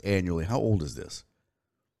 $54,800 annually. How old is this?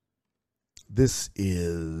 This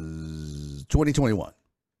is 2021.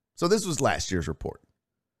 So this was last year's report.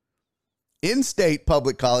 In-state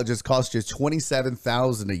public colleges cost you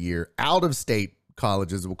 $27,000 a year. Out-of-state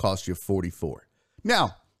colleges will cost you $44,000.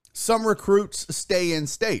 Now, some recruits stay in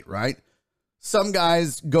state, right? Some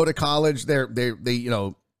guys go to college. They're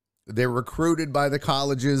recruited by the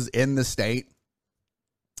colleges in the state.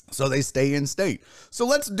 So they stay in state. So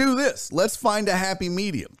let's do this. Let's find a happy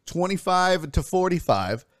medium, 25 to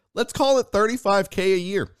 45. Let's call it $35K a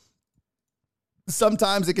year.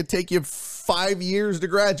 Sometimes it could take you 5 years to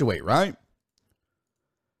graduate, right?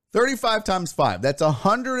 35 times 5, that's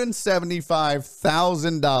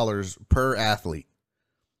 $175,000 per athlete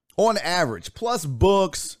on average, plus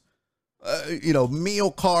books,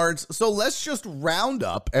 meal cards. So let's just round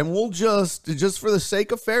up, and we'll just for the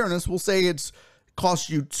sake of fairness, we'll say it's costs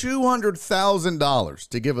you $200,000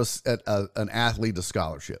 to give us an athlete a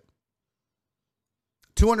scholarship.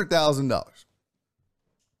 $200,000.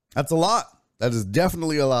 That's a lot. That is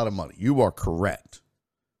definitely a lot of money. You are correct.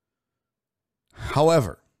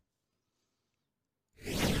 However,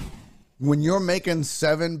 when you're making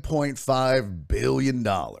 $7.5 billion,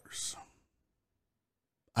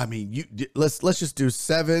 I mean, let's just do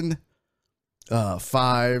 7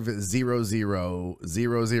 5 0 0 0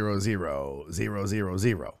 0 0 0 0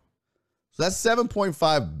 0. So that's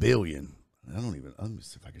 7.5 billion. Let me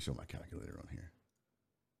see if I can show my calculator on here.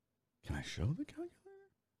 Can I show the calculator?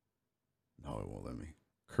 No, it won't let me.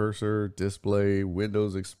 Cursor, display,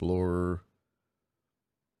 Windows Explorer.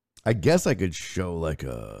 I guess I could show like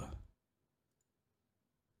a...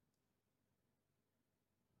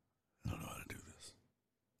 I don't know how to do this.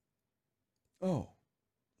 Oh,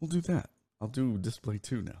 we'll do that. I'll do display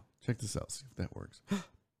 2 now. Check this out. See if that works.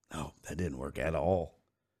 No, that didn't work at all.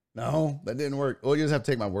 No, that didn't work. Well, you just have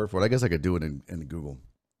to take my word for it. I guess I could do it in Google.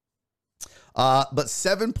 But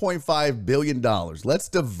 $7.5 billion. Let's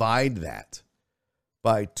divide that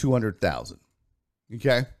by 200,000.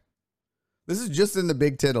 Okay. This is just in the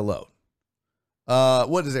Big Ten alone.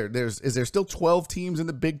 What is there? Is there still 12 teams in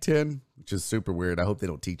the Big Ten? Which is super weird. I hope they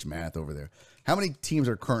don't teach math over there. How many teams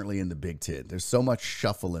are currently in the Big Ten? There's so much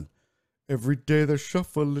shuffling. Every day they're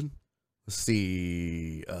shuffling. Let's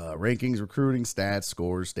see. Rankings, recruiting, stats,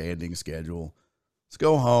 scores, standings, schedule. Let's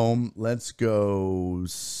go home. Let's go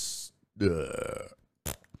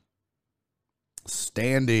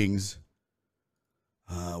standings.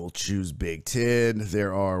 We'll choose Big Ten.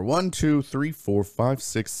 There are 1, 2, 3, 4, 5,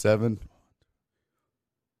 6, 7,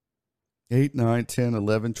 8, 9, 10,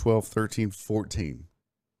 11, 12, 13, 14.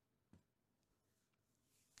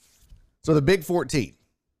 So the Big 14.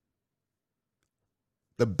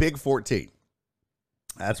 The Big 14.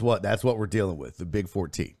 That's what we're dealing with, the Big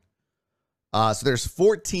 14. So there's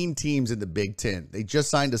 14 teams in the Big Ten. They just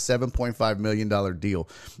signed a $7.5 million deal.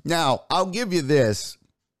 Now, I'll give you this.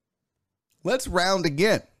 Let's round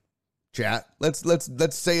again, chat. Let's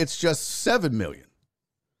say it's just 7 million.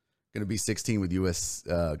 Going to be 16 with USC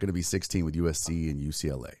and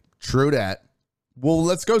UCLA. True that. Well,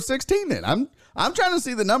 let's go 16 then. I'm trying to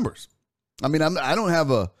see the numbers. I mean, I don't have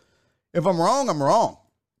a. If I'm wrong, I'm wrong.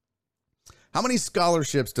 How many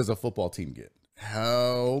scholarships does a football team get?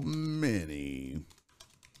 How many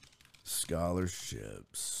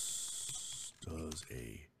scholarships does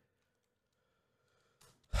a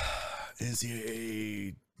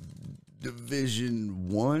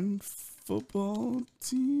Division I football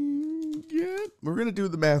team get? We're going to do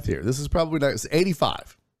the math here. This is probably not. It's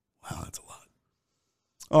 85. Wow, that's a lot.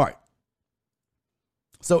 All right.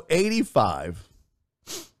 So 85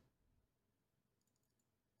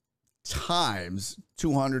 times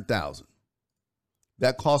 200,000.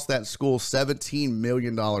 That costs that school $17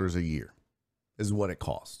 million a year is what it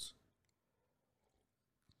costs.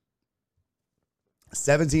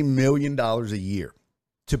 $17 million a year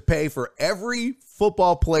to pay for every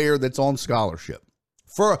football player that's on scholarship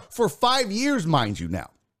for 5 years, mind you.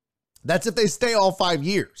 Now, that's if they stay all 5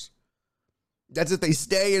 years. That's if they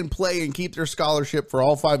stay and play and keep their scholarship for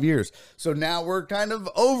all 5 years. So now we're kind of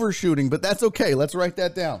overshooting, but that's okay. Let's write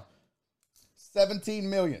that down. 17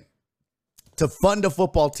 million to fund a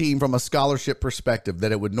football team from a scholarship perspective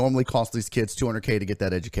that it would normally cost these kids $200K to get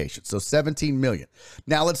that education. So 17 million.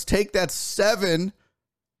 Now let's take that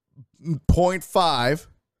 7.5.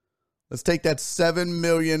 Let's take that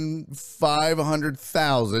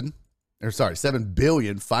 7,500,000, or sorry,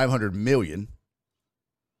 7,500,000,000.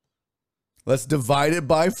 Let's divide it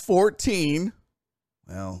by 14.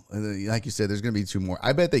 Well, like you said, there's going to be 2 more.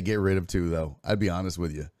 I bet they get rid of 2, though. I'd be honest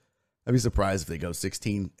with you. I'd be surprised if they go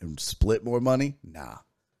 16 and split more money. Nah.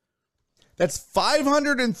 That's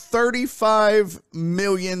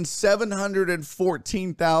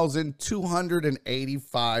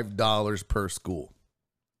 $535,714,285 per school.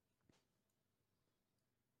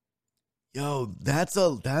 Yo, that's a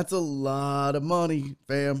lot of money,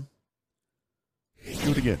 fam. Let's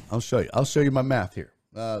do it again. I'll show you. I'll show you my math here.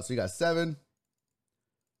 So you got 7.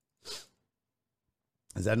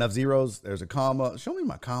 Is that enough zeros? There's a comma. Show me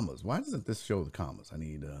my commas. Why doesn't this show the commas? I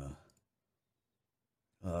need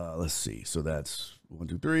Let's see. So that's 1,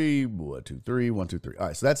 2, 3, 1, 2, 3, 1, 2, 3. All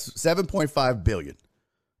right. So that's $7.5 billion.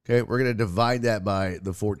 Okay. We're going to divide that by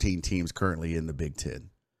the 14 teams currently in the Big Ten.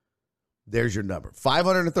 There's your number.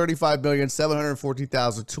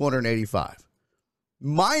 $535,740,285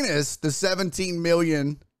 minus the $17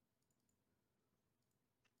 million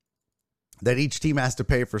that each team has to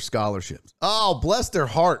pay for scholarships. Oh, bless their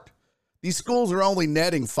heart. These schools are only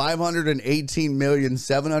netting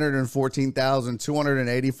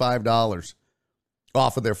 $518,714,285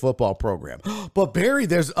 off of their football program. But Barry,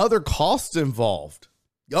 there's other costs involved.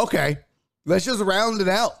 Okay, let's just round it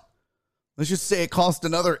out. Let's just say it cost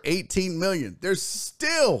another $18 million. They're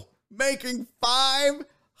still making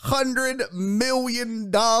 $500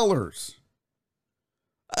 million.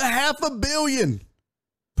 $500 million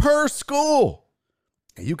per school.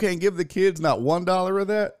 And you can't give the kids not $1 of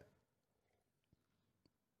that?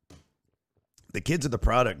 The kids are the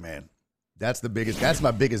product, man. That's my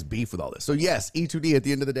biggest beef with all this. So yes, E2D at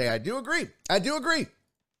the end of the day, I do agree.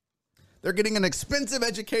 They're getting an expensive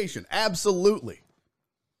education. Absolutely.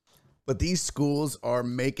 But these schools are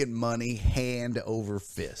making money hand over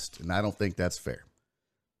fist. And I don't think that's fair.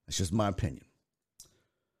 That's just my opinion.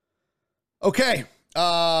 Okay.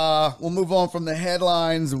 We'll move on from the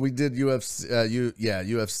headlines. We did UFC.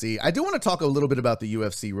 UFC. I do want to talk a little bit about the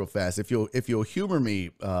UFC real fast. If you'll humor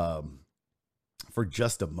me, for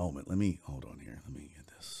just a moment. Hold on here. Let me get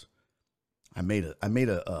this. I made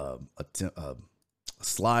a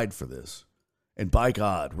slide for this, and by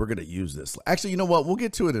God, we're gonna use this. Actually, you know what? We'll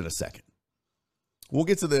get to it in a second. We'll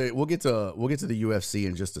get to the UFC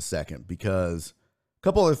in just a second, because a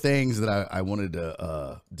couple of things that I wanted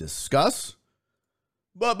to discuss.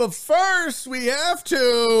 But first, we have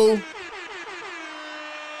to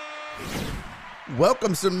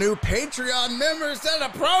welcome some new Patreon members to the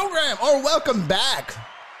program, or welcome back,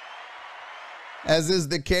 as is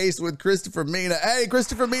the case with Christopher Mina. Hey,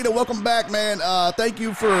 Christopher Mina, welcome back, man. Thank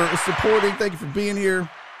you for supporting. Thank you for being here.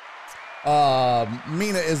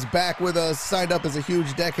 Mina is back with us, signed up as a huge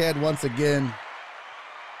deckhead once again,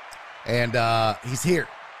 and he's here.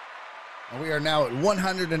 And we are now at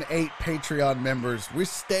 108 Patreon members. We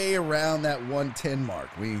stay around that 110 mark.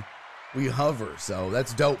 We hover, so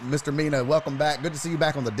that's dope. Mr. Mina, welcome back. Good to see you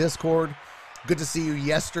back on the Discord. Good to see you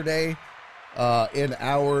yesterday in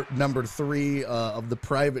hour number 3 of the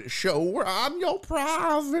private show, where I'm your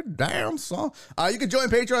private damn son. You can join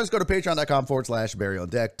Patreon. Just go to patreon.com/Barry on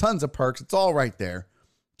Deck. Tons of perks. It's all right there.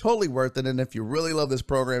 Totally worth it. And if you really love this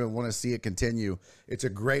program and want to see it continue, it's a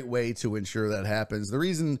great way to ensure that happens. The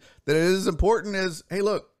reason that it is important is, hey,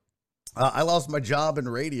 look, I lost my job in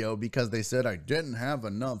radio because they said I didn't have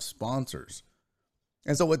enough sponsors.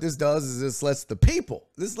 And so what this does is this lets the people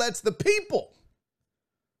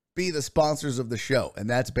be the sponsors of the show. And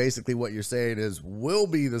that's basically what you're saying is we'll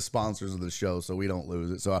be the sponsors of the show so we don't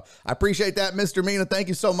lose it. So I appreciate that, Mr. Mina. Thank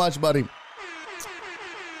you so much, buddy.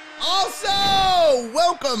 Also,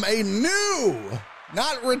 welcome a new,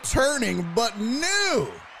 not returning, but new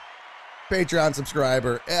Patreon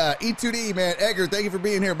subscriber, E2D, man. Edgar, thank you for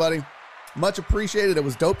being here, buddy. Much appreciated. It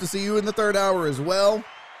was dope to see you in the third hour as well.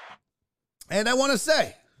 And I want to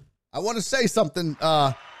say something.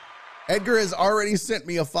 Edgar has already sent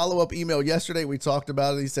me a follow-up email yesterday. We talked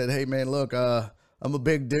about it. He said, hey, man, look, I'm a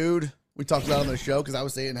big dude. We talked about it on the show because I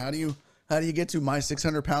was saying, how do you get to my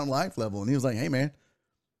 600-pound life level? And he was like, hey, man,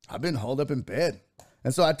 I've been holed up in bed.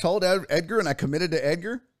 And so I told Edgar, and I committed to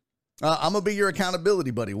Edgar, I'm going to be your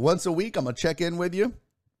accountability buddy. Once a week, I'm going to check in with you.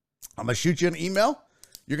 I'm going to shoot you an email.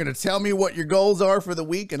 You're going to tell me what your goals are for the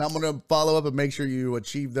week, and I'm going to follow up and make sure you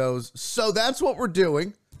achieve those. So that's what we're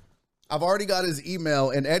doing. I've already got his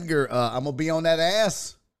email, and Edgar, I'm going to be on that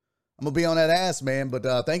ass. I'm going to be on that ass, man.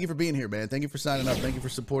 But thank you for being here, man. Thank you for signing up. Thank you for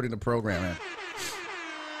supporting the program,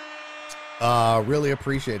 man. Really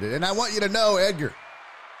appreciate it. And I want you to know, Edgar,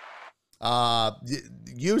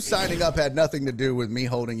 you signing up had nothing to do with me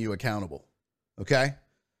holding you accountable. Okay?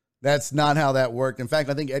 That's not how that worked. In fact,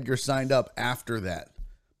 I think Edgar signed up after that.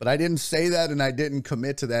 But I didn't say that, and I didn't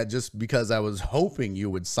commit to that just because I was hoping you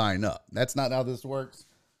would sign up. That's not how this works.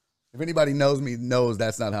 If anybody knows me, knows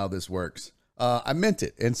that's not how this works. I meant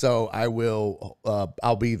it, and so I will.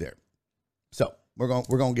 I'll be there. So we're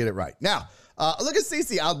gonna get it right now. Look at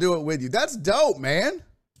Cece. I'll do it with you. That's dope, man.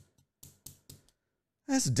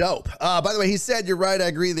 That's dope. By the way, he said you're right. I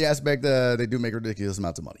agree. The aspect they do make ridiculous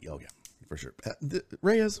amounts of money. Oh yeah, for sure.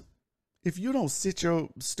 Reyes, if you don't sit your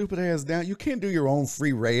stupid ass down, you can't do your own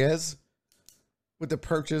free Reyes with the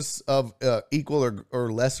purchase of equal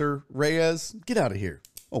or lesser Reyes. Get out of here.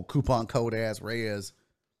 Oh, coupon code ass Reyes.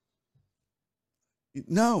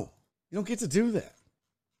 No, you don't get to do that.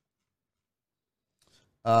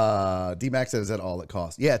 D-Max says that all it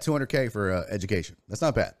costs. Yeah, $200K for education. That's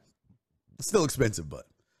not bad. It's still expensive, but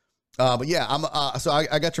yeah,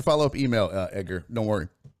 I got your follow-up email, Edgar. Don't worry.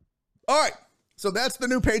 All right. So that's the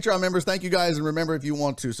new Patreon members. Thank you guys. And remember, if you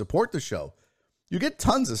want to support the show, you get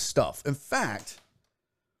tons of stuff. In fact,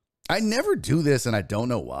 I never do this and I don't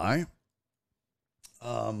know why.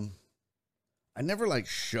 I never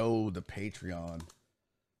show the Patreon.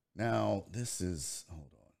 Now this is, hold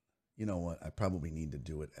on. You know what? I probably need to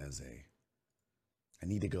do it I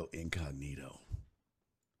need to go incognito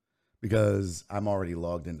because I'm already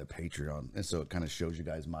logged into Patreon. And so it kind of shows you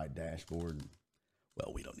guys my dashboard.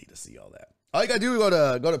 Well, we don't need to see all that. All you got to do is go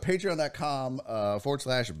to patreon.com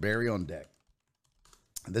 /Barry on Deck.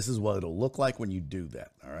 This is what it'll look like when you do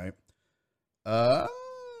that. All right.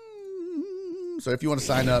 So if you want to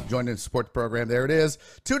sign up, join and support the program, there it is.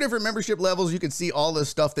 2 different membership levels. You can see all the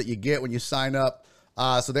stuff that you get when you sign up.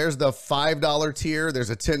 So there's the $5 tier. There's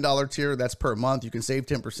a $10 tier. That's per month. You can save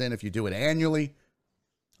 10% if you do it annually,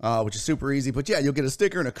 which is super easy. But yeah, you'll get a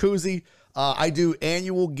sticker and a koozie. I do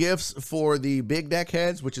annual gifts for the big deck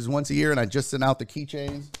heads, which is once a year, and I just sent out the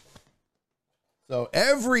keychains. So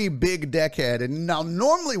every big deck head, and now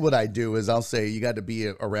normally what I do is I'll say you got to be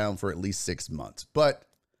around for at least 6 months, but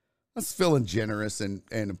that's feeling generous and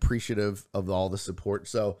appreciative of all the support.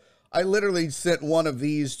 So I literally sent one of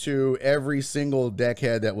these to every single deck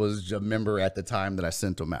head that was a member at the time that I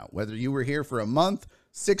sent them out. Whether you were here for a month,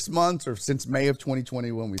 6 months, or since May of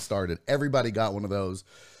 2020 when we started, everybody got one of those.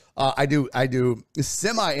 I do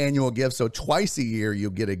semi-annual gifts, so twice a year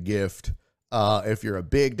you'll get a gift. If you're a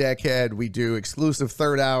big deck head, we do exclusive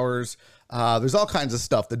third hours. There's all kinds of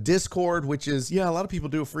stuff. The Discord, which is, a lot of people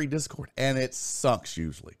do a free Discord, and it sucks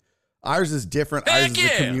usually. Ours is different. Ours is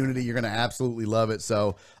a community. You're going to absolutely love it.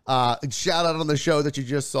 So shout out on the show that you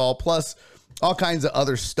just saw, plus all kinds of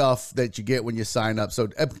other stuff that you get when you sign up. So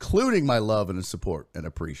including my love and support and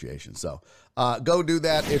appreciation. So go do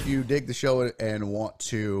that if you dig the show and want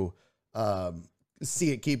to see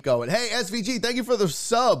it keep going. Hey, SVG, thank you for the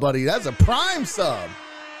sub, buddy. That's a Prime sub.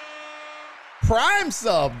 Prime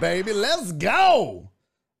sub, baby. Let's go.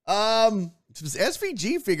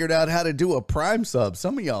 SVG figured out how to do a Prime sub.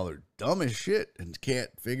 Some of y'all are dumb as shit and can't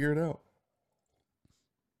figure it out.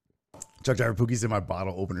 Chuck Driver Pookie said my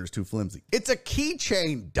bottle opener is too flimsy. It's a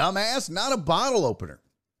keychain, dumbass, not a bottle opener.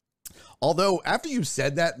 Although after you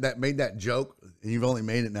said that made that joke, and you've only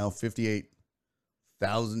made it now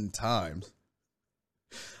 58,000 times.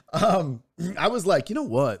 I was like, you know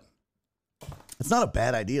what? It's not a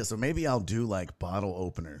bad idea. So maybe I'll do bottle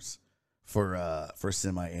openers for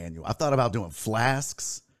semi-annual. I've thought about doing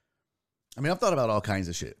flasks. I mean, I've thought about all kinds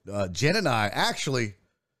of shit. Jen and I actually,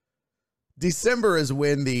 December is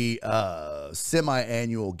when the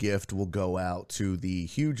semi-annual gift will go out to the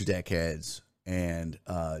huge deck heads. And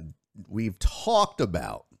we've talked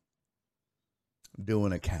about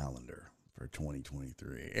doing a calendar for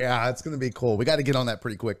 2023. Yeah, it's going to be cool. We got to get on that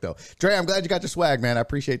pretty quick, though. Dre, I'm glad you got your swag, man. I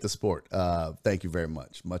appreciate the support. Thank you very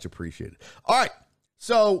much. Much appreciated. All right.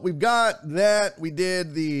 So we've got that. We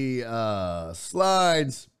did the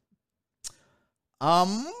slides.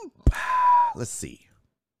 Let's see.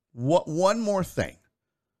 One more thing.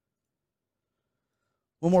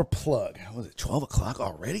 One more plug. Was it 12 o'clock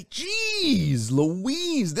already? Jeez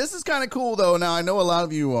Louise. This is kind of cool, though. Now, I know a lot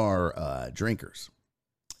of you are drinkers.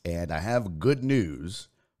 And I have good news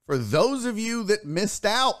for those of you that missed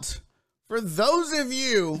out. For those of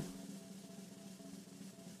you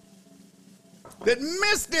that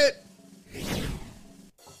missed it,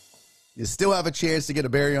 you still have a chance to get a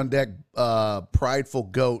Barry on Deck Prideful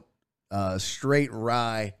Goat straight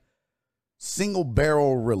rye single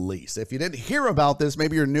barrel release. If you didn't hear about this,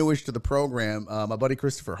 maybe you're newish to the program. My buddy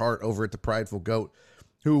Christopher Hart over at the Prideful Goat,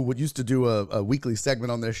 who used to do a weekly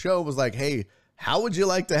segment on their show, was like, hey, how would you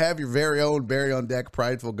like to have your very own Barry on Deck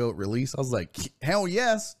Prideful Goat release? I was like, hell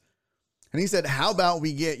yes. And he said, how about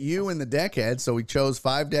we get you and the deckheads? So we chose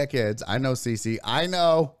 5 deckheads. I know, CC. I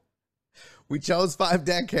know. We chose 5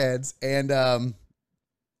 deckheads, and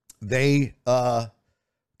they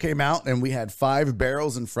came out, and we had 5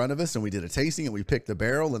 barrels in front of us, and we did a tasting, and we picked the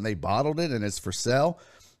barrel, and they bottled it, and it's for sale.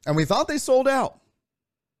 And we thought they sold out.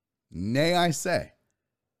 Nay, I say.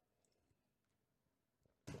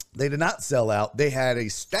 They did not sell out. They had a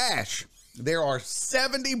stash. There are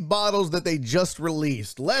 70 bottles that they just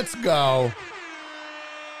released. Let's go.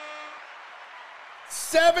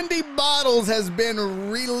 70 bottles has been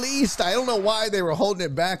released. I don't know why they were holding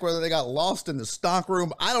it back, whether they got lost in the stock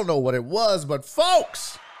room. I don't know what it was, but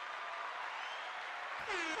folks,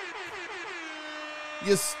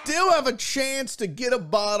 You still have a chance to get a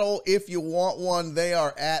bottle if you want one. They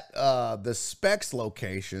are at the Specs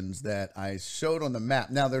locations that I showed on the map.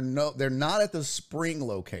 Now, they're not at the Spring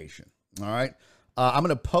location, all right? I'm going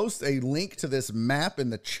to post a link to this map in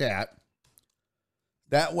the chat.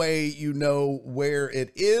 That way you know where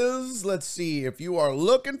it is. Let's see. If you are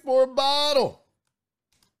looking for a bottle.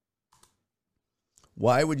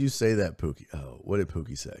 Why would you say that, Pookie? Oh, what did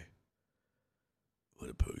Pookie say? What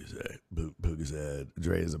did Pookie say? Pookie said,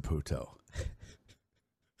 Dre is a puto.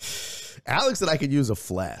 Alex said I could use a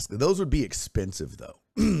flask. Those would be expensive, though.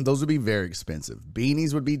 Those would be very expensive.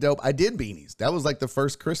 Beanies would be dope. I did beanies. That was like the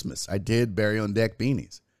first Christmas. I did Barry on Deck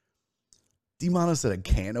beanies. D-Mono said a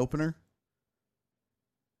can opener?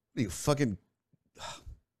 What are you fucking... What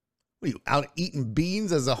are you, out eating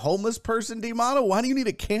beans as a homeless person, D-Mono? Why do you need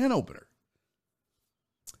a can opener?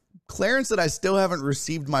 Clarence said I still haven't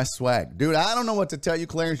received my swag. Dude, I don't know what to tell you,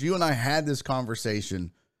 Clarence. You and I had this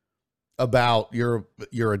conversation about your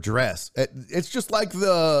address. It's just like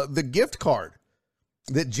the gift card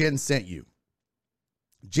that Jen sent you.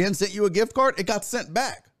 Jen sent you a gift card. It got sent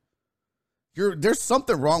back. There's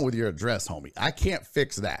something wrong with your address, homie. I can't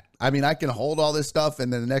fix that. I mean, I can hold all this stuff,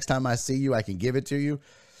 and then the next time I see you, I can give it to you.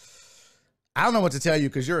 I don't know what to tell you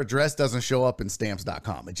because your address doesn't show up in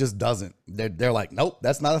stamps.com. It just doesn't. They're like, nope,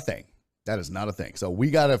 that's not a thing. That is not a thing. So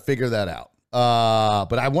we got to figure that out.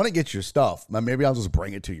 But I want to get your stuff. Maybe I'll just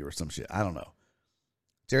bring it to you or some shit. I don't know.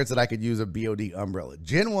 Jared said I could use a BOD umbrella.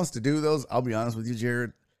 Jen wants to do those. I'll be honest with you,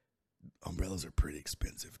 Jared. Umbrellas are pretty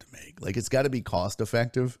expensive to make. Like, it's got to be cost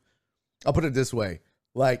effective. I'll put it this way.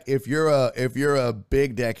 Like, if you're a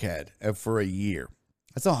big deck head for a year,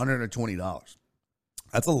 that's $120.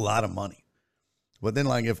 That's a lot of money. But then,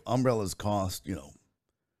 like, if umbrellas cost,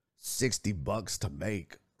 $60 to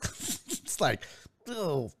make, it's like,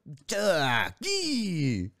 oh,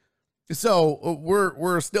 so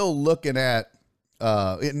we're still looking at,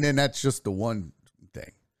 and then that's just the one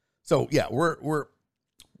thing. So yeah, we're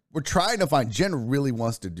trying to find. Jen really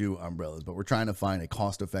wants to do umbrellas, but we're trying to find a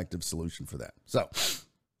cost-effective solution for that. So,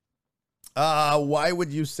 why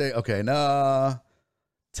would you say? Okay, nah.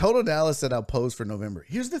 Total Dallas said I'll pose for November.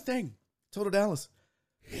 Here's the thing. Total Dallas.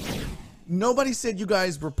 Nobody said you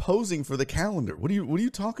guys were posing for the calendar. What are you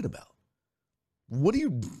talking about?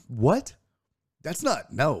 What? That's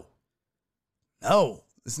not, no.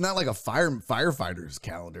 It's not like a firefighter's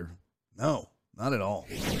calendar. No, not at all.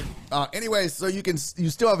 Anyway, so you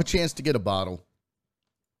still have a chance to get a bottle.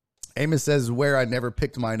 Amos says where I never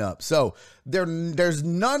picked mine up. So there's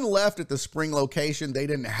none left at the Spring location. They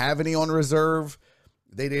didn't have any on reserve.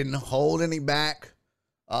 They didn't hold any back.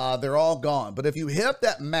 They're all gone. But if you hit up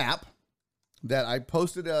that map that I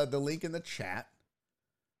posted the link in the chat,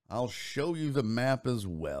 I'll show you the map as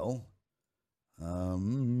well.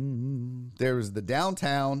 There's the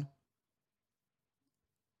downtown,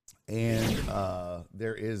 and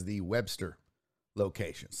there is the Webster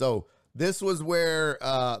location. So this was where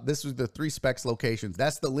this was the 3 Specs locations.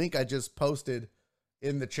 That's the link I just posted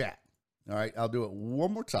in the chat. All right, I'll do it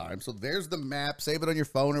one more time. So there's the map. Save it on your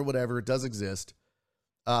phone or whatever. It does exist.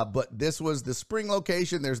 But this was the Spring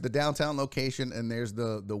location. There's the downtown location, and there's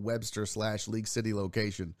the Webster / League City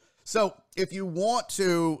location. So if you want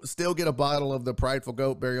to still get a bottle of the Prideful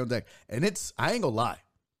Goat Barry on Deck, and I ain't gonna lie.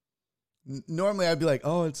 Normally I'd be like,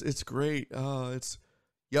 oh, it's great.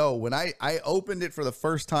 When I opened it for the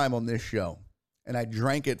first time on this show, and I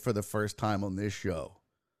drank it for the first time on this show,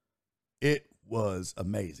 it was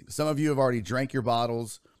amazing. Some of you have already drank your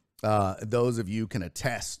bottles. Those of you can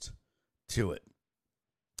attest to it.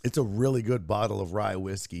 It's a really good bottle of rye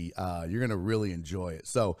whiskey. You're going to really enjoy it.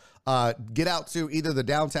 So get out to either the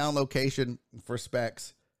downtown location for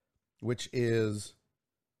Specs, which is,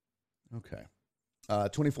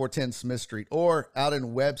 2410 Smith Street, or out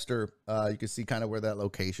in Webster. You can see kind of where that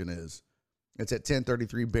location is. It's at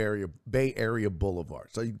 1033 Bay Area Boulevard.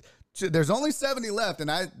 So there's only 70 left, and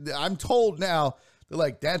I'm told now, they're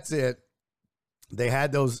like, that's it. They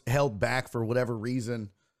had those held back for whatever reason.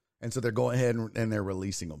 And so they're going ahead and they're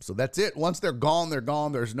releasing them. So that's it. Once they're gone, they're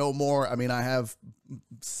gone. There's no more. I mean, I have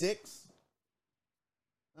 6.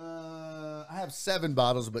 I have 7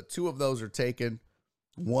 bottles, but 2 of those are taken.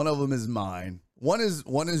 One of them is mine. One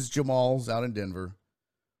is Jamal's out in Denver.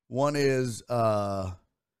 One is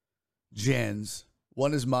Jen's.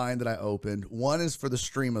 One is mine that I opened. One is for the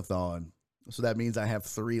Streamathon. So that means I have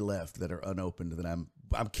 3 left that are unopened. That I'm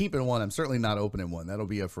keeping one. I'm certainly not opening one. That'll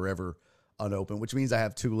be a forever unopened, which means I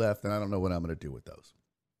have 2 left, and I don't know what I'm going to do with those.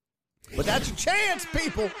 But that's your chance,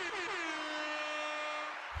 people.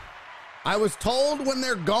 I was told when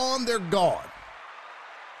they're gone, they're gone.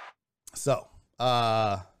 So,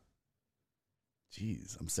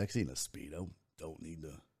 Jeez, I'm sexy in a Speedo. Don't need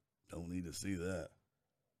to see that.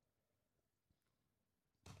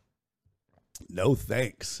 No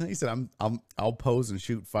thanks. He said, I'll pose and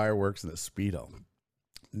shoot fireworks in a Speedo.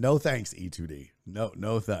 No thanks, E2D.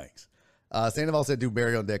 No thanks. Sandoval said, do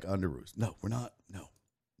Barry on deck underoos. No, we're not. No.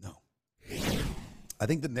 I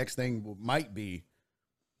think the next thing might be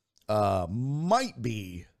bottle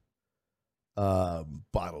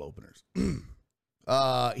openers.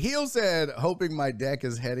 Heel said, hoping my deck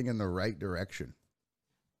is heading in the right direction.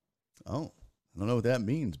 Oh, I don't know what that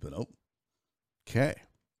means, but okay.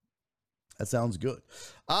 That sounds good.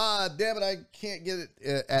 Damn it, I can't get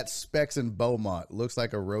it at Specs in Beaumont. Looks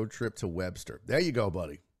like a road trip to Webster. There you go,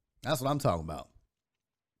 buddy. That's what I'm talking about.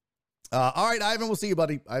 All right, Ivan, we'll see you,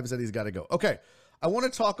 buddy. Ivan said he's got to go. Okay, I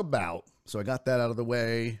want to talk about, so I got that out of the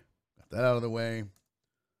way. What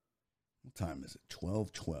time is it?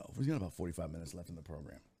 12:12. We've got about 45 minutes left in the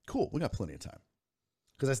program. Cool, we got plenty of time.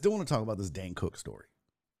 Because I still want to talk about this Dane Cook story.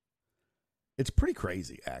 It's pretty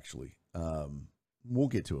crazy, actually. We'll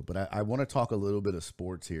get to it, but I want to talk a little bit of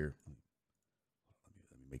sports here.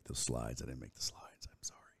 Let me make those slides. I didn't make the slides. I'm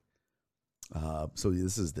sorry. So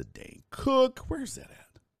this is the Dane Cook. Where's that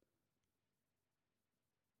at?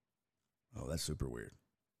 Oh, that's super weird.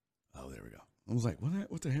 Oh, there we go. I was like,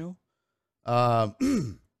 what the hell? But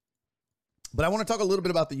I want to talk a little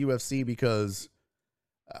bit about the UFC because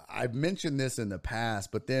I've mentioned this in the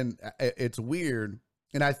past, but then it's weird.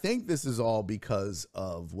 And I think this is all because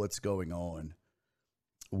of what's going on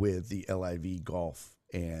with the LIV golf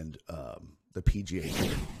and the PGA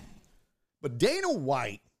Tour. But Dana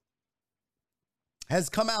White has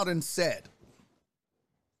come out and said,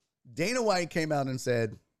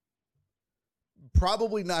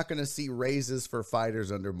 probably not going to see raises for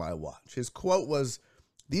fighters under my watch. His quote was,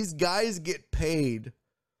 these guys get paid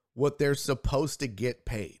what they're supposed to get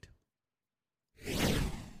paid.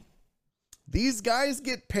 These guys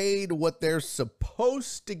get paid what they're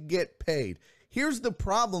supposed to get paid. Here's the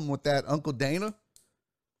problem with that, Uncle Dana.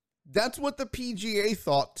 That's what the PGA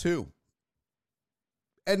thought too.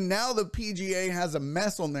 And now the PGA has a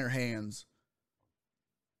mess on their hands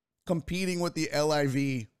competing with the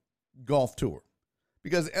LIV golf tour.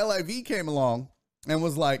 Because LIV came along and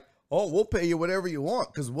was like, oh, we'll pay you whatever you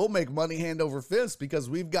want because we'll make money hand over fist because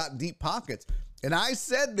we've got deep pockets. And I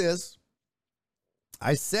said this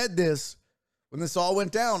when this all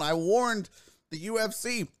went down. I warned the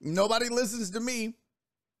UFC, nobody listens to me,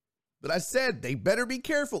 but I said they better be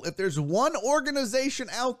careful. If there's one organization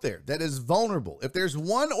out there that is vulnerable, if there's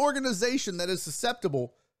one organization that is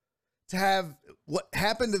susceptible to have what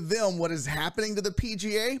happened to them, what is happening to the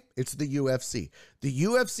PGA, it's the UFC. The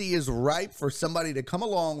UFC is ripe for somebody to come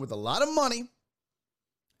along with a lot of money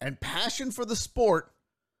and passion for the sport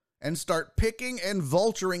and start picking and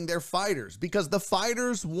vulturing their fighters because the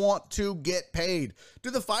fighters want to get paid.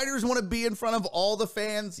 Do the fighters want to be in front of all the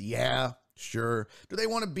fans? Yeah, sure. Do they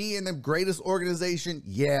want to be in the greatest organization?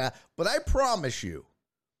 Yeah. But I promise you,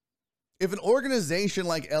 if an organization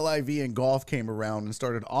like LIV and golf came around and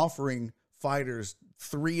started offering fighters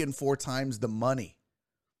 3 and 4 times the money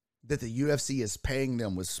that the UFC is paying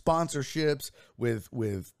them with sponsorships, with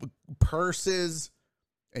purses,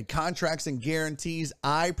 and contracts and guarantees,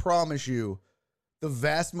 I promise you, the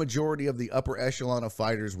vast majority of the upper echelon of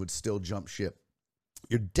fighters would still jump ship.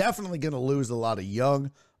 You're definitely going to lose a lot of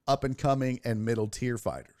young, up-and-coming, and middle-tier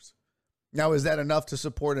fighters. Now, is that enough to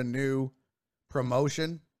support a new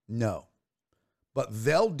promotion? No. But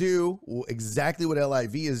they'll do exactly what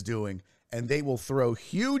LIV is doing, and they will throw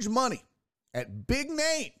huge money at big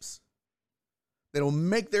names that will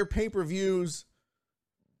make their pay-per-views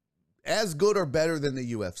as good or better than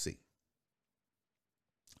the UFC.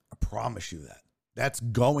 I promise you that. That's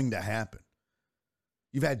going to happen.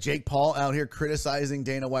 You've had Jake Paul out here criticizing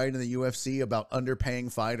Dana White and the UFC about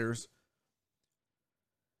underpaying fighters.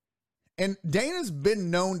 And Dana's been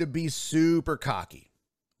known to be super cocky.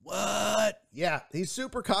 What? Yeah, he's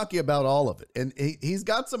super cocky about all of it. And he's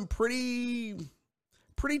got some pretty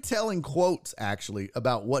telling quotes, actually,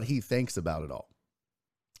 about what he thinks about it all.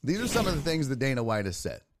 These are some of the things that Dana White has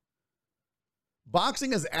said.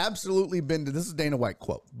 Boxing has absolutely been, this is Dana White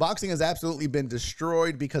quote, boxing has absolutely been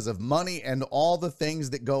destroyed because of money and all the things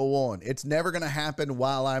that go on. It's never going to happen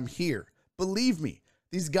while I'm here. Believe me,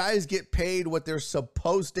 these guys get paid what they're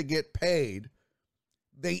supposed to get paid.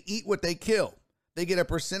 They eat what they kill. They get a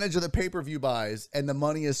percentage of the pay-per-view buys, and the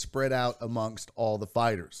money is spread out amongst all the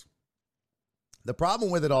fighters. The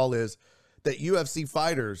problem with it all is that UFC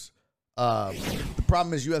fighters, the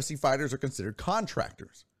problem is UFC fighters are considered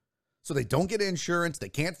contractors. So they don't get insurance. They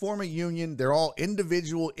can't form a union. They're all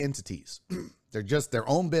individual entities. They're just their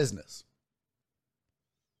own business.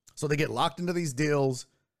 So they get locked into these deals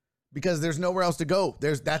because there's nowhere else to go.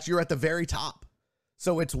 You're at the very top.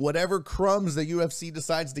 So it's whatever crumbs the UFC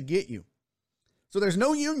decides to get you. So there's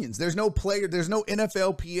no unions. There's no player. There's no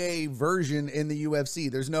NFLPA version in the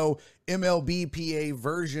UFC. There's no MLBPA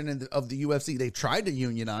version of the UFC. They tried to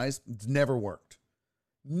unionize. It's never worked.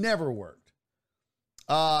 Never worked.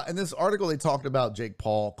 In this article, they talked about Jake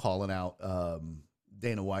Paul calling out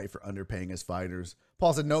Dana White for underpaying his fighters.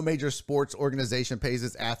 Paul said no major sports organization pays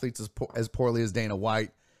its athletes as poorly as Dana White.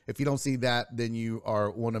 If you don't see that, then you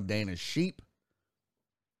are one of Dana's sheep.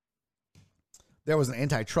 There was an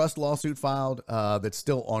antitrust lawsuit filed that's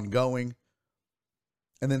still ongoing.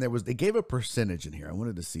 And then they gave a percentage in here. I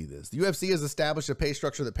wanted to see this. The UFC has established a pay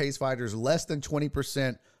structure that pays fighters less than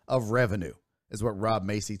 20% of revenue, is what Rob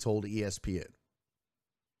Macy told ESPN.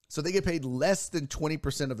 So they get paid less than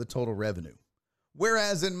 20% of the total revenue.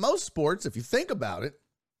 Whereas in most sports, if you think about it,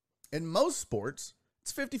 in most sports,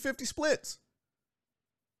 it's 50-50 splits.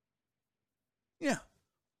 Yeah.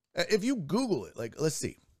 If you Google it, like, let's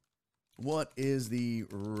see. What is the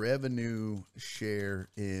revenue share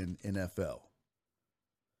in NFL?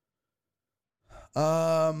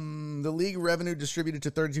 The league revenue distributed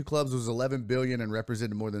to 32 clubs was $11 billion and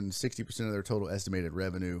represented more than 60% of their total estimated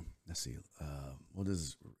revenue. Let's see. What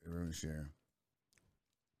is revenue share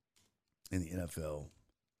in the NFL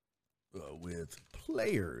with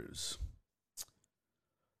players?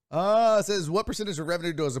 It says, what percentage of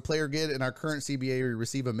revenue does a player get? In our current CBA, we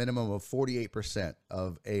receive a minimum of 48%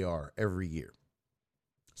 of AR every year.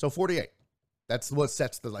 So 48. That's what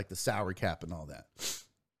sets the salary cap and all that.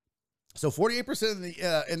 So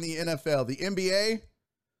 48% in the NFL. The NBA,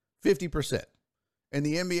 50%. And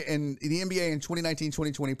the NBA in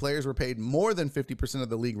 2019-2020, players were paid more than 50% of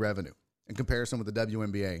the league revenue in comparison with the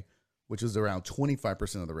WNBA, which was around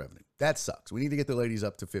 25% of the revenue. That sucks. We need to get the ladies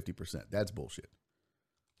up to 50%. That's bullshit.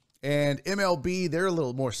 And MLB, they're a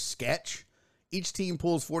little more sketch. Each team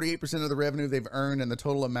pulls 48% of the revenue they've earned, and the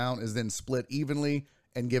total amount is then split evenly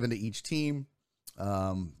and given to each team.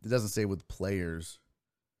 It doesn't say with players.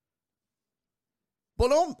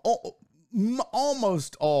 But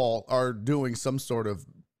almost all are doing some sort of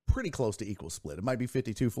pretty close to equal split. It might be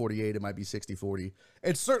 52-48. It might be 60-40.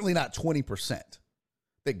 It's certainly not 20%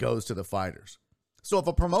 that goes to the fighters. So if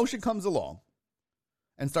a promotion comes along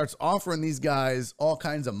and starts offering these guys all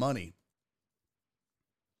kinds of money,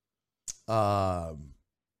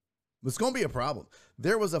 it's going to be a problem.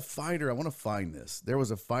 There was a fighter, I want to find this. There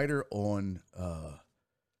was a fighter on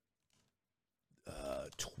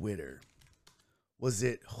Twitter. Who was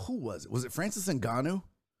it? Was it Francis Ngannou?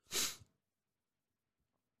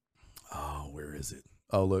 Oh, where is it?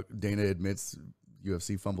 Oh, look, Dana admits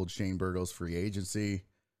UFC fumbled Shane Burgo's free agency.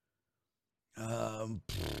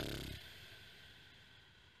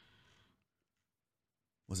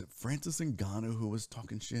 Was it Francis Ngannou who was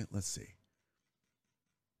talking shit? Let's see.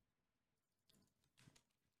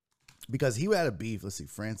 Because he had a beef. Let's see.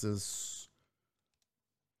 Francis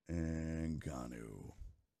Ngannou.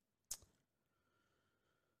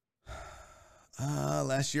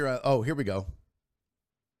 Last year. Here we go.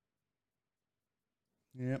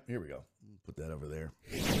 Yep, here we go. Put that over there.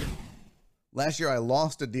 Last year, I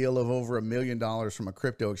lost a deal of over $1 million from a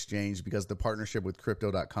crypto exchange because of the partnership with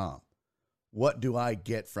Crypto.com. What do I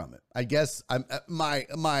get from it? I guess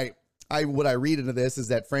what I read into this is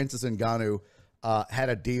that Francis Ngannou had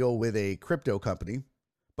a deal with a crypto company,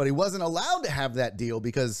 but he wasn't allowed to have that deal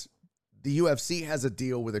because the UFC has a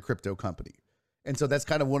deal with a crypto company. And so that's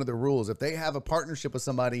kind of one of the rules. If they have a partnership with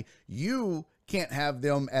somebody, you can't have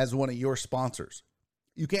them as one of your sponsors.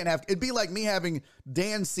 You can't have, it'd be like me having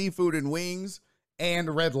Dan's Seafood and Wings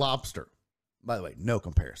and Red Lobster. By the way, no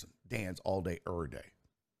comparison. Dan's all day, every day.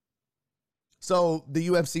 So the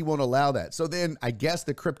UFC won't allow that. So then I guess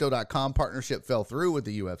the Crypto.com partnership fell through with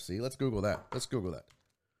the UFC. Let's Google that.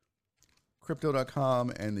 Crypto.com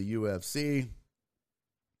and the UFC.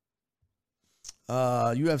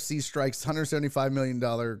 UFC strikes $175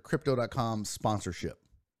 million Crypto.com sponsorship.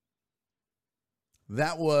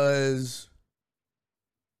 That was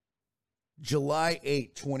July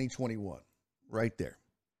 8, 2021, right there.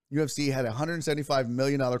 UFC had a $175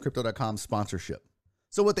 million Crypto.com sponsorship.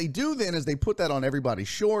 So what they do then is they put that on everybody's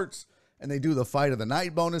shorts, and they do the fight of the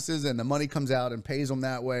night bonuses, and the money comes out and pays them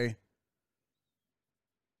that way.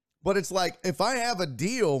 But it's like, if I have a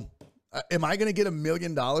deal, am I going to get $1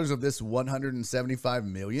 million of this $175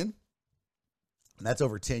 million? And that's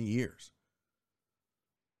over 10 years.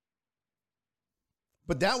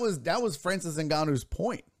 But that was Francis Ngannou's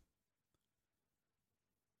point.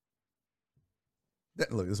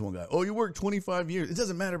 Look, this one guy. Oh, you worked 25 years. It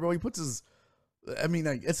doesn't matter, bro. He puts his. I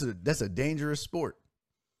mean, that's a dangerous sport.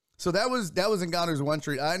 So that was Ngannou's one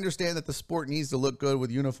treat. I understand that the sport needs to look good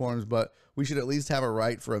with uniforms, but we should at least have a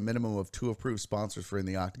right for a minimum of 2 approved sponsors for in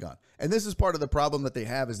the octagon. And this is part of the problem that they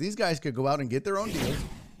have is these guys could go out and get their own deals.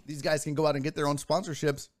 These guys can go out and get their own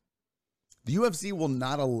sponsorships. The UFC will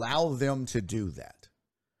not allow them to do that.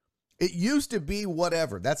 It used to be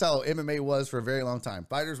whatever. That's how MMA was for a very long time.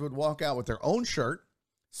 Fighters would walk out with their own shirt,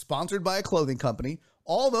 sponsored by a clothing company.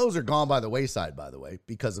 All those are gone by the wayside, by the way,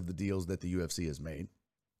 because of the deals that the UFC has made.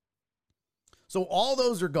 So all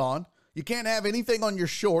those are gone. You can't have anything on your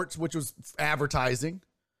shorts, which was advertising.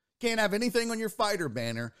 Can't have anything on your fighter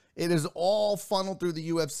banner. It is all funneled through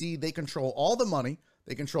the UFC. They control all the money.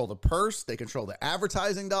 They control the purse. They control the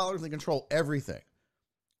advertising dollars. They control everything.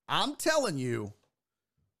 I'm telling you,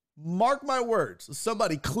 mark my words.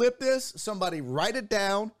 Somebody clip this. Somebody write it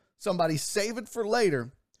down. Somebody save it for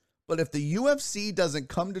later. But if the UFC doesn't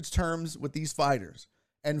come to terms with these fighters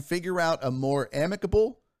and figure out a more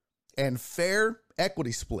amicable and fair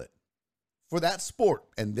equity split for that sport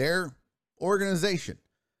and their organization,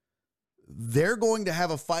 they're going to have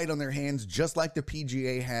a fight on their hands just like the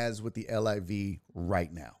PGA has with the LIV right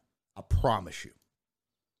now. I promise you.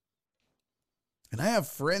 And I have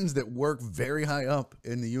friends that work very high up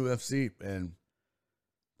in the UFC, and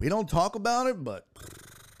we don't talk about it, but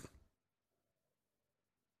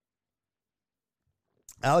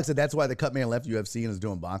Alex said that's why the Cut Man left UFC and is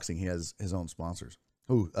doing boxing. He has his own sponsors.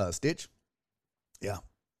 Who, Stitch? Yeah,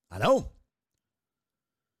 I know.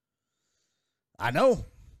 I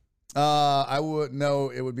would know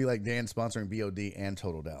it would be like Dan sponsoring BOD and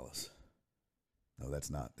Total Dallas. No,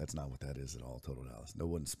 that's not what that is at all, Total Dallas. No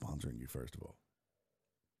one's sponsoring you, first of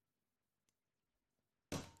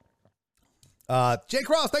all. Jay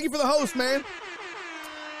Cross, thank you for the host, man.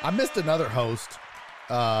 I missed another host.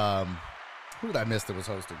 Who did I miss that was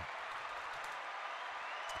hosting?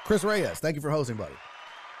 Chris Reyes, thank you for hosting, buddy.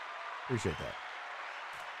 Appreciate that.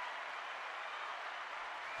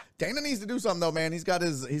 Dana needs to do something though, man. He's got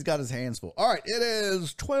his hands full. All right, it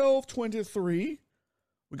is 12:23.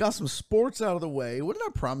 We got some sports out of the way. What did I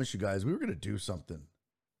promise you guys? We were gonna do something.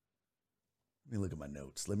 Let me look at my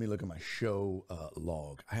notes. Let me look at my show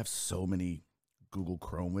log. I have so many Google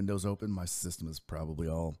Chrome windows open. My system is probably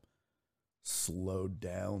all slowed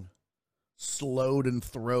down, slowed and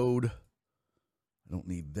throwed. I don't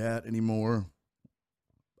need that anymore.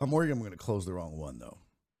 I'm worried I'm going to close the wrong one, though.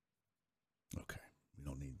 Okay, we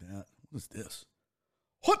don't need that. What is this?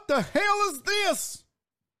 What the hell is this?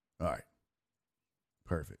 All right,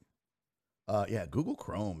 perfect. Yeah, Google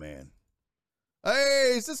Chrome, man.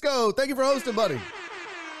 Hey, Cisco, thank you for hosting, buddy.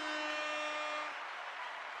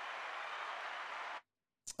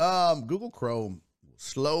 Google Chrome,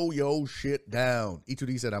 slow your shit down.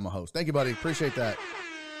 E2D said I'm a host. Thank you, buddy. Appreciate that.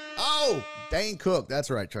 Oh, Dane Cook. That's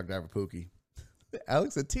right, Truck Driver Pookie.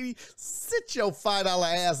 Alex and TV, sit your $5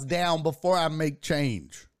 ass down before I make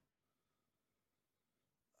change.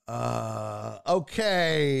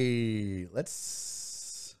 Okay.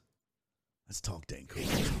 Let's talk Dane Cook.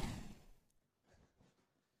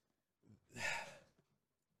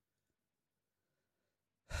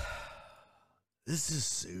 This is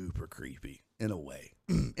super creepy in a way.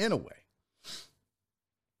 In a way.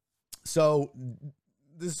 So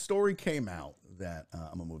this story came out that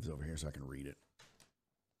I'm going to move this over here so I can read it.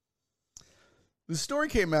 The story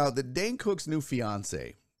came out that Dane Cook's new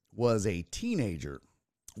fiance was a teenager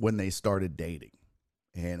when they started dating.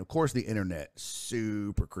 And of course, the internet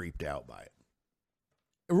super creeped out by it.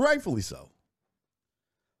 Rightfully so.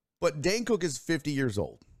 But Dane Cook is 50 years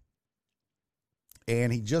old.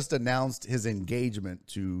 And he just announced his engagement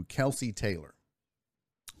to Kelsey Taylor,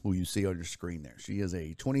 who you see on your screen there. She is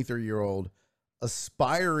a 23-year-old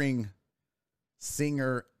aspiring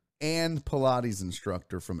singer and Pilates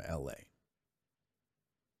instructor from LA.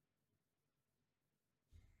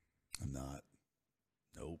 I'm not.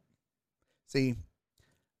 Nope. See?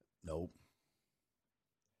 Nope.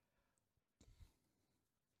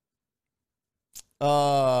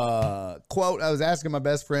 Quote, I was asking my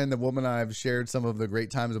best friend, the woman I've shared some of the great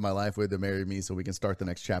times of my life with, to marry me so we can start the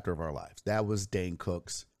next chapter of our lives. That was Dane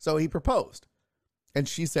Cook's. So he proposed. And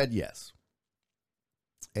she said yes.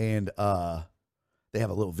 And they have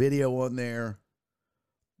a little video on there.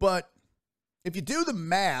 But if you do the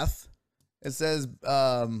math, it says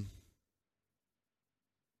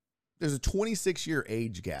there's a 26-year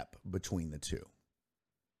age gap between the two.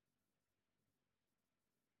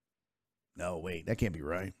 No, wait, that can't be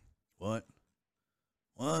right. What?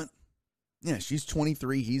 Yeah, she's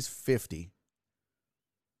 23, he's 50.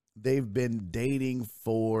 They've been dating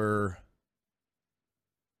for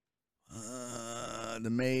the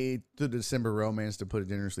May to December romance, to put it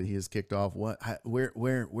generously, he has kicked off. What? Where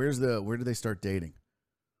do they start dating?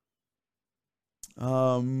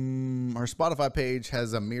 Our Spotify page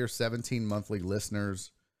has a mere 17 monthly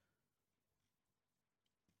listeners.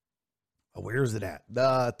 Where is it at?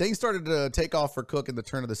 Things started to take off for Cook in the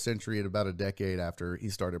turn of the century at about a decade after he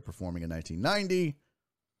started performing in 1990.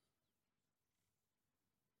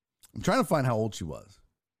 I'm trying to find how old she was.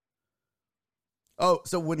 Oh,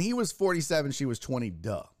 so when he was 47, she was 20.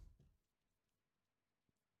 Duh.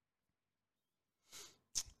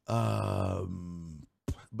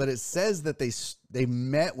 But it says that they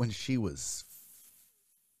met when she was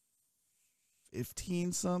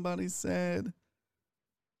 15, somebody said.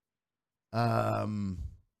 Well,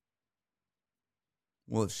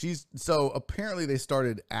 so apparently they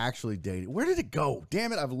started actually dating. Where did it go?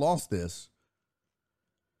 Damn it, I've lost this.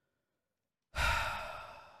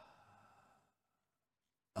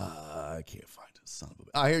 I can't find it. Son of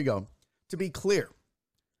a... here you go. To be clear,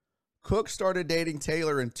 Cook started dating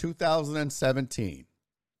Taylor in 2017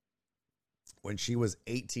 when she was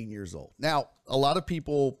 18 years old. Now, a lot of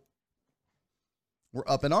people were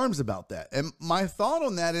up in arms about that. And my thought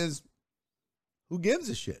on that is, who gives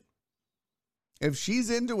a shit? If she's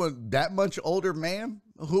into that much older man,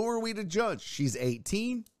 who are we to judge? She's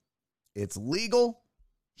 18. It's legal.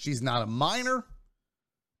 She's not a minor.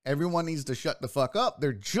 Everyone needs to shut the fuck up.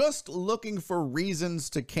 They're just looking for reasons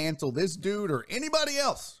to cancel this dude or anybody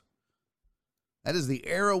else. That is the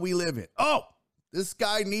era we live in. Oh, this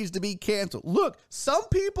guy needs to be canceled. Look, some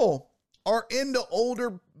people are into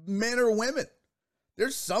older men or women.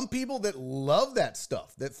 There's some people that love that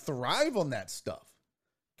stuff, that thrive on that stuff.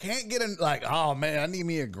 Can't get in like, oh man, I need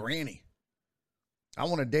me a granny. I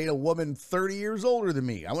want to date a woman 30 years older than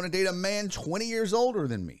me. I want to date a man 20 years older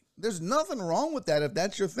than me. There's nothing wrong with that if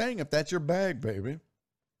that's your thing, if that's your bag, baby.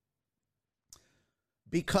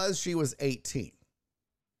 Because she was 18.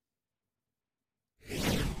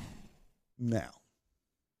 Now,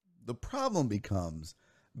 the problem becomes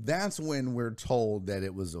that's when we're told that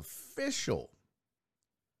it was official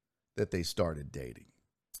that they started dating.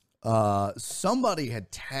 Somebody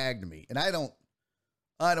had tagged me, and I don't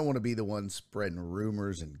want to be the one spreading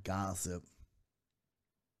rumors and gossip.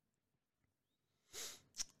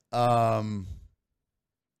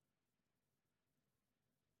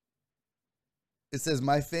 It says,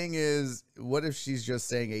 my thing is, what if she's just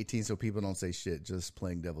saying 18 so people don't say shit, just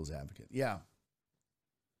playing devil's advocate? Yeah.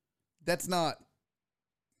 That's not,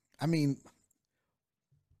 I mean,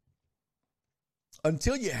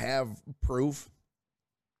 until you have proof,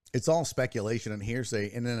 it's all speculation and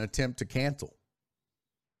hearsay in an attempt to cancel.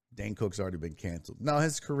 Dane Cook's already been canceled. No,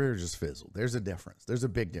 his career just fizzled. There's a difference. There's a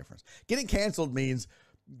big difference. Getting canceled means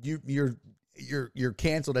you're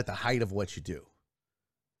canceled at the height of what you do.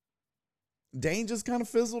 Dane just kind of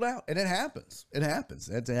fizzled out, and it happens. It happens.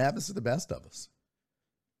 It happens to the best of us.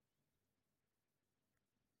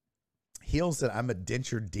 Hills said, I'm a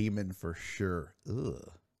denture demon for sure.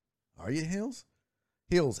 Ugh. Are you, Hills?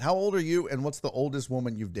 Hills, how old are you, and what's the oldest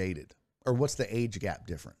woman you've dated? Or what's the age gap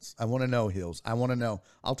difference? I want to know, Hills. I want to know.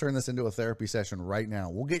 I'll turn this into a therapy session right now.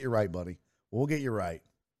 We'll get you right, buddy. We'll get you right.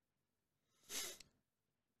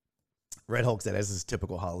 Red Hulk said, this is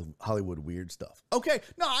typical Hollywood weird stuff. Okay,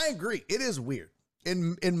 no, I agree. It is weird.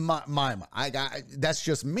 In my mind, that's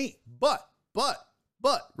just me. But,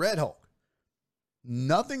 Red Hulk,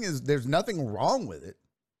 there's nothing wrong with it.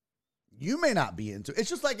 You may not be into it. It's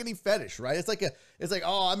just like any fetish, right? It's like,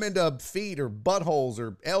 oh, I'm into feet or buttholes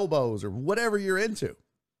or elbows or whatever you're into.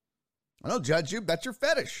 I don't judge you. That's your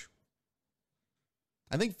fetish.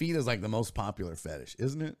 I think feet is like the most popular fetish,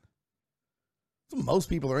 isn't it? So most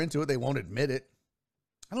people are into it. They won't admit it.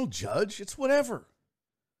 I don't judge. It's whatever.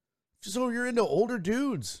 Just so you're into older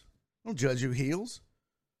dudes. I don't judge you, Heels.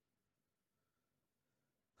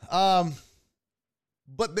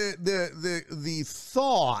 But the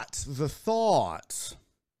thought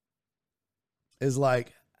is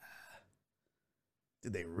like,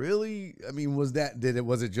 did they really? I mean, was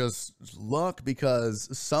it just luck? Because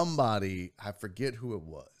somebody, I forget who it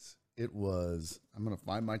was. It was, I'm going to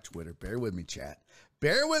find my Twitter. Bear with me, chat.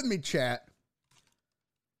 Bear with me, chat.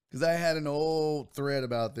 Because I had an old thread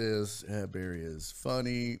about this. Barry is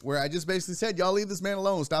funny. Where I just basically said, y'all leave this man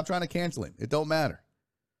alone. Stop trying to cancel him. It don't matter.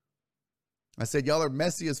 I said, y'all are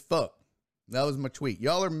messy as fuck. That was my tweet.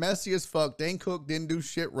 Y'all are messy as fuck. Dane Cook didn't do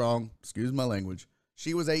shit wrong. Excuse my language.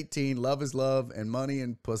 She was 18. Love is love. And money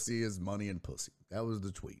and pussy is money and pussy. That was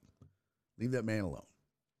the tweet. Leave that man alone.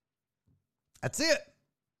 That's it.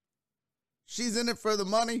 She's in it for the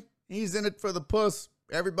money. He's in it for the puss.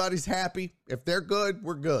 Everybody's happy. If they're good,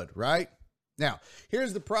 we're good, right? Now,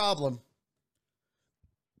 here's the problem.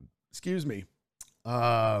 excuse me.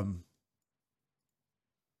 All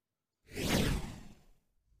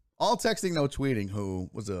texting, no tweeting, who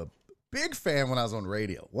was a big fan when I was on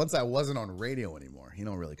radio. Once I wasn't on radio anymore, he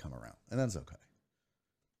don't really come around, and that's okay.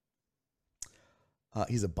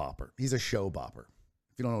 He's a bopper. He's a show bopper.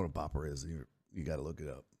 If you don't know what a bopper is, you got to look it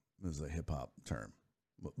up. This is a hip-hop term.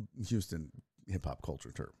 Houston hip-hop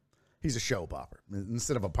culture term. He's a show bopper.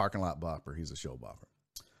 Instead of a parking lot bopper, he's a show bopper.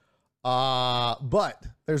 But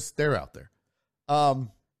they're out there.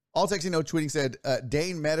 All texting, no tweeting said,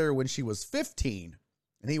 Dane met her when she was 15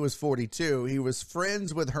 and he was 42. He was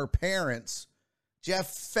friends with her parents. Jeff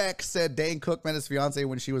Feck said Dane Cook met his fiance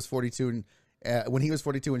when she was 42 and when he was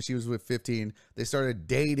 42 and she was with 15. They started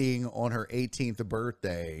dating on her 18th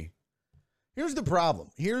birthday. Here's the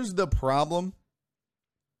problem.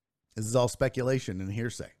 This is all speculation and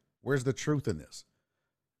hearsay. Where's the truth in this?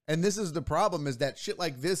 And this is the problem, is that shit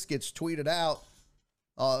like this gets tweeted out.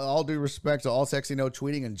 All due respect to All Sexy No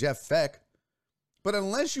Tweeting and Jeff Feck. But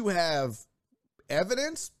unless you have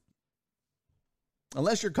evidence,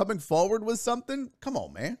 unless you're coming forward with something, come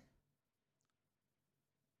on, man.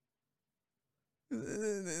 Who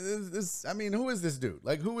is this dude?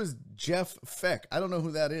 Like, who is Jeff Feck? I don't know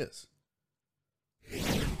who that is.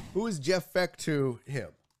 Who is Jeff Feck to him?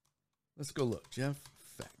 Let's go look. Jeff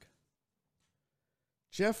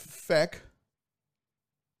Feck.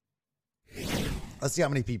 Let's see how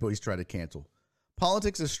many people he's tried to cancel.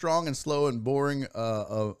 Politics is strong and slow and boring.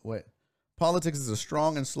 Politics is a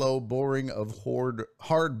strong and slow, boring of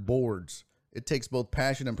hard boards. It takes both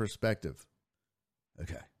passion and perspective.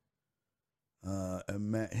 Okay.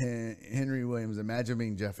 Henry Williams. Imagine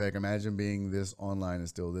being Jeff Feck. Imagine being this online and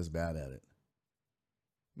still this bad at it.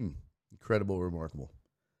 Incredible, remarkable.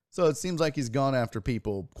 So it seems like he's gone after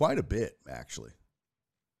people quite a bit, actually.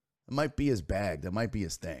 It might be his bag. That might be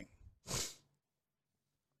his thing.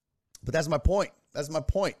 But that's my point.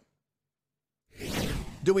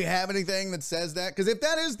 Do we have anything that says that? Because if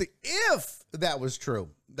that was true,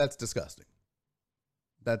 that's disgusting.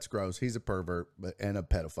 That's gross. He's a pervert and a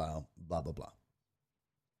pedophile, blah, blah, blah.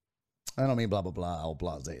 I don't mean blah, blah, blah, all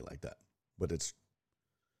blasé like that. But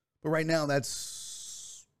right now,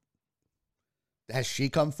 has she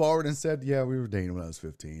come forward and said, yeah, we were dating when I was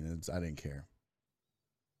 15 and I didn't care.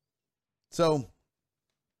 So,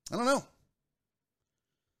 I don't know.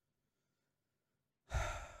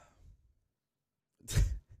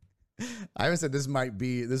 I haven't said this might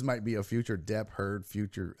be a future Depp Heard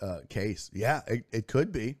case. Yeah, it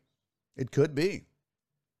could be. It could be.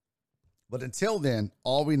 But until then,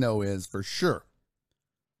 all we know is for sure.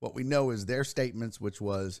 What we know is their statements, which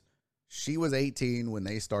was she was 18 when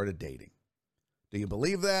they started dating. Do you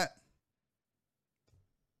believe that?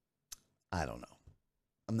 I don't know.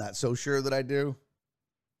 I'm not so sure that I do.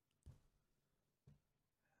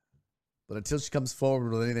 But until she comes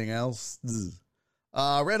forward with anything else.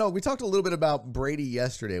 Red Hawk, we talked a little bit about Brady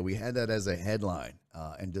yesterday. We had that as a headline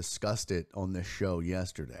and discussed it on this show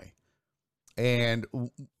yesterday. And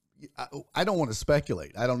I don't want to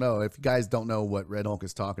speculate. I don't know. If you guys don't know what Red Hawk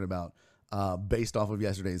is talking about based off of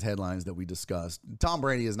yesterday's headlines that we discussed, Tom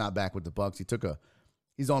Brady is not back with the Bucs.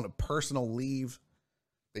 He's on a personal leave.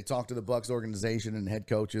 They talked to the Bucs organization and head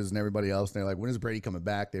coaches and everybody else. And they're like, when is Brady coming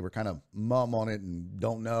back? They were kind of mum on it and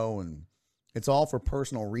don't know. And it's all for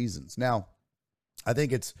personal reasons. Now, I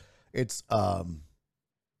think it's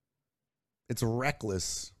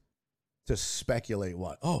reckless to speculate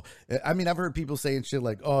what. Oh, I mean, I've heard people saying shit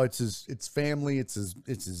like, oh, it's family, it's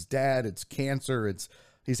his dad, it's cancer,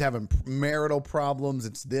 he's having marital problems,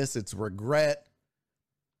 it's this, it's regret.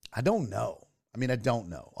 I don't know. I don't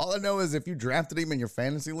know. All I know is if you drafted him in your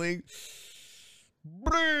fantasy league,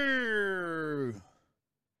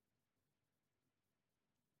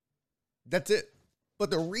 that's it. But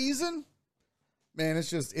the reason, man,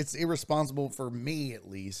 it's irresponsible for me, at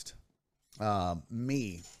least.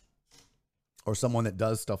 Me. Or someone that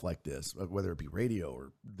does stuff like this, whether it be radio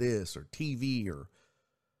or this or TV,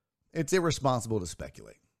 it's irresponsible to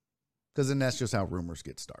speculate. Because then that's just how rumors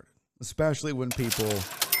get started. Especially when people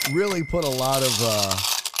really put a lot of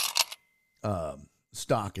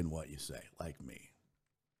stock in what you say, like me.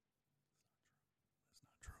 It's not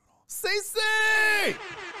true at all. CC!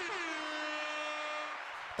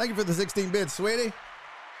 Thank you for the 16 bits, sweetie.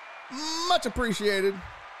 Much appreciated.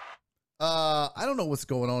 I don't know what's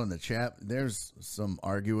going on in the chat. There's some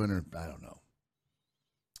arguing, or I don't know.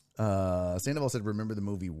 Sandoval said, remember the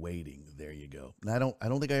movie Waiting. There you go. And I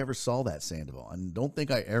don't think I ever saw that, Sandoval. I don't think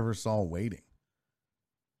I ever saw Waiting.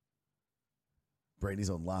 Brady's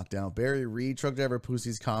on lockdown. Barry Reed, truck driver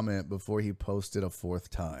Pussy's comment before he posted a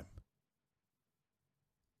fourth time.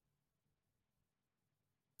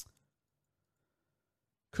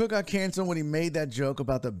 Cook got canceled when he made that joke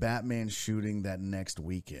about the Batman shooting that next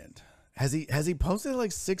weekend. Has he posted it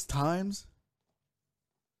like 6 times?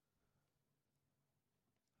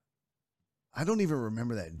 I don't even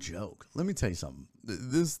remember that joke. Let me tell you something.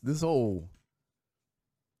 This whole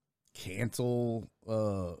canceling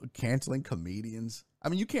comedians. I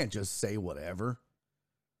mean, you can't just say whatever.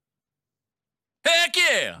 Heck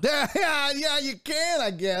yeah! Yeah, you can,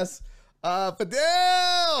 I guess.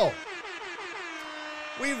 Fidel!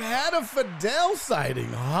 We've had a Fidel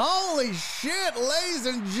sighting. Holy shit, ladies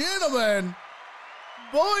and gentlemen,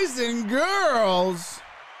 boys and girls.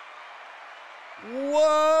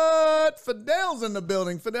 What? Fidel's in the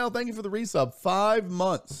building. Fidel, thank you for the resub. 5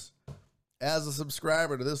 months as a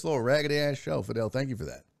subscriber to this little raggedy ass show. Fidel, thank you for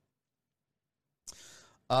that.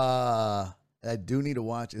 I do need to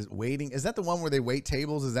watch is Waiting. Is that the one where they wait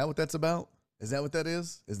tables? Is that what that's about? Is that what that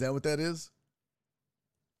is? Is that what that is?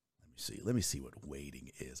 Let me see what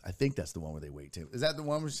Waiting is. I think that's the one where they wait tables. Is that the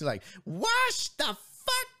one where she's like, wash the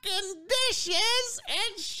fucking dishes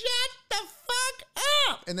and shut the fuck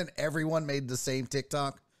up? And then everyone made the same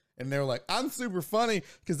TikTok. And they're like, I'm super funny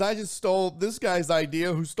because I just stole this guy's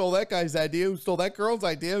idea, who stole that guy's idea, who stole that girl's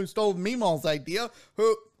idea, who stole Meemaw's idea.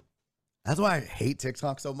 That's why I hate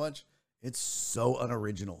TikTok so much. It's so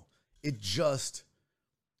unoriginal. It just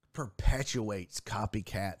perpetuates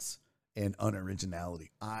copycats and unoriginality.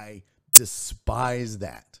 I despise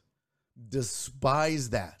that. Despise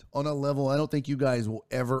that on a level I don't think you guys will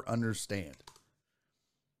ever understand.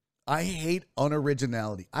 I hate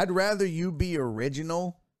unoriginality. I'd rather you be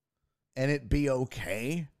original and it be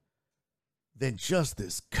okay than just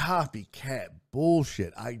this copycat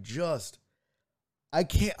bullshit. I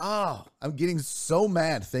can't. I'm getting so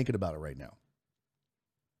mad thinking about it right now.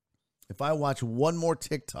 If I watch one more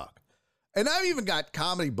TikTok, and I've even got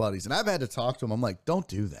comedy buddies, and I've had to talk to them. I'm like, don't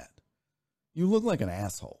do that. You look like an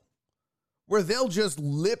asshole. Where they'll just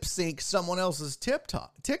lip sync someone else's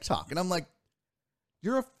TikTok. And I'm like,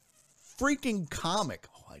 you're a freaking comic.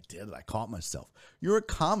 Oh, I did it. I caught myself. You're a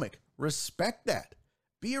comic. Respect that.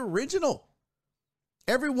 Be original.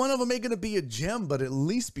 Every one of them ain't going to be a gem, but at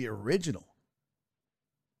least be original.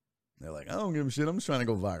 They're like, I don't give a shit. I'm just trying to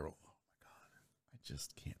go viral. Oh, my God. I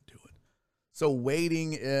just can't do it. So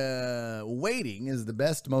Waiting is the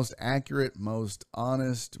best, most accurate, most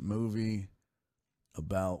honest movie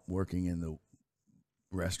about working in the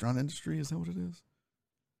restaurant industry. Is that what it is?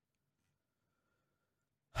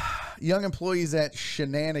 Young employees at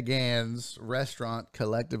Shenanigans restaurant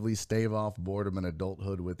collectively stave off boredom and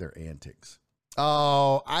adulthood with their antics.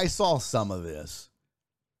 Oh, I saw some of this.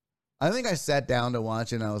 I think I sat down to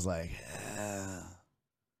watch it and I was like,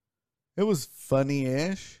 it was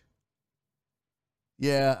funny-ish.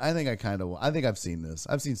 Yeah, I think I've seen this.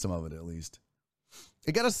 I've seen some of it at least.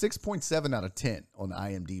 It got a 6.7 out of 10 on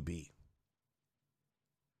IMDb.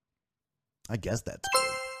 I guess that's good.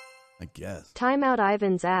 I guess. Time out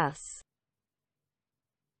Ivan's ass.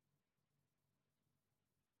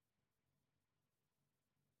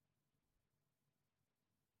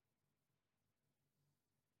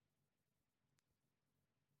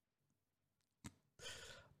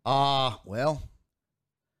 Well,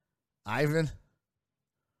 Ivan,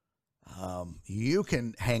 you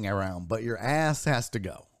can hang around, but your ass has to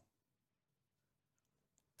go.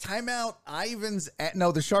 Timeout, Ivan's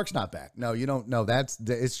no, the shark's not back. No, you don't know.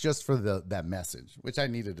 It's just for that message, which I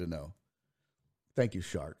needed to know. Thank you,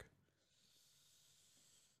 Shark.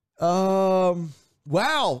 Wow,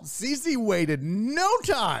 Cece waited no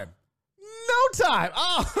time.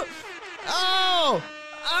 Oh,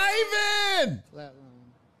 Ivan,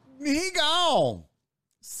 he gone.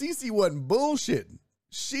 Cece wasn't bullshitting.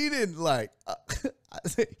 She didn't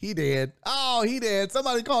he did. Oh, he did.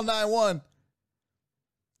 Somebody call 911.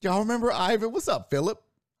 Y'all remember Ivan? What's up, Philip?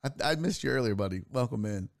 I missed you earlier, buddy. Welcome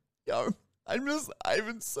in. Y'all, I miss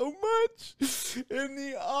Ivan so much. In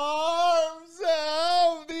the arms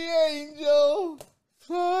of the angel,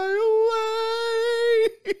 fly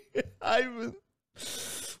away. Ivan,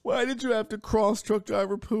 why did you have to cross truck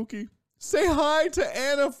driver Pookie? Say hi to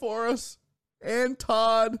Anna for us. And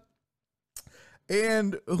Todd.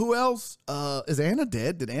 And who else? Is Anna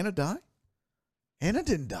dead? Did Anna die? Anna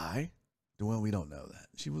didn't die. Well, we don't know that.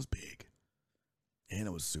 She was big.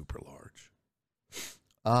 Anna was super large.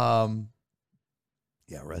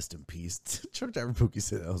 Yeah, rest in peace. Truck driver Pookie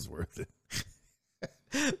said that was worth it.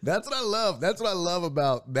 That's what I love. That's what I love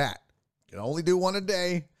about that. You can only do one a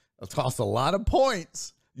day. It'll cost a lot of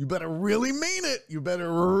points. You better really mean it.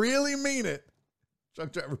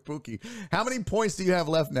 Truck driver Pookie. How many points do you have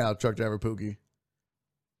left now, truck driver Pookie?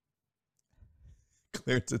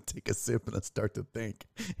 Clear to take a sip and I start to think.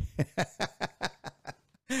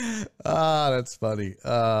 That's funny.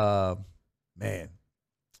 Man.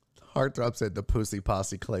 Heartthrob said the Pussy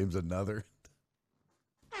Posse claims another.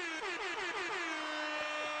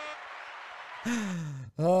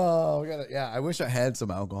 Oh, we got it. Yeah, I wish I had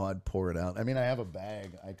some alcohol. I'd pour it out. I mean, I have a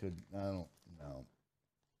bag. I don't know.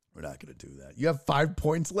 We're not going to do that. You have 5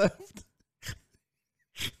 points left?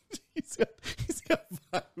 He's got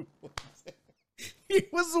 5 points. He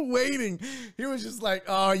was waiting. He was just like,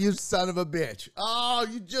 oh, you son of a bitch. Oh,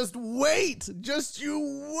 you just wait. Just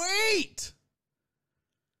you wait.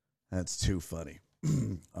 That's too funny.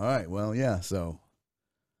 All right. Well, yeah. So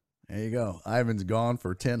there you go. Ivan's gone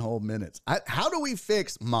for 10 whole minutes. How do we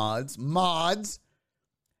fix mods?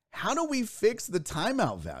 How do we fix the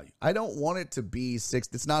timeout value? I don't want it to be 6.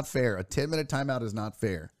 It's not fair. A 10-minute timeout is not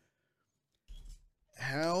fair.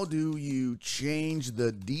 How do you change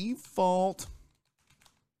the default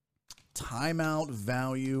timeout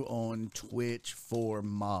value on Twitch for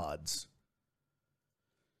mods?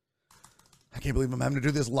 I can't believe I'm having to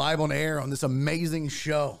do this live on air on this amazing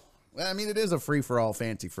show. Well, I mean, it is a free-for-all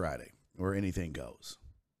Fancy Friday where anything goes.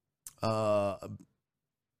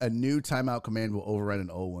 A new timeout command will override an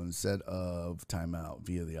old one instead of timeout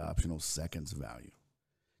via the optional seconds value.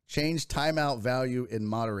 Change timeout value in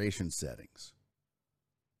moderation settings.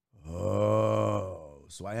 Oh,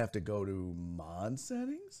 so I have to go to mod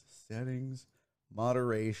settings? Settings,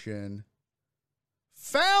 moderation.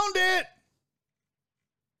 Found it!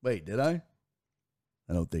 Wait, did I?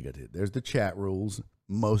 I don't think I did. There's the chat rules.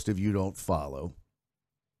 Most of you don't follow.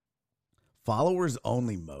 Followers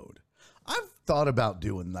only mode. I've thought about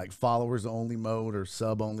doing like followers only mode or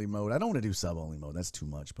sub only mode. I don't want to do sub only mode. That's too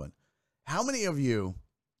much. But how many of you,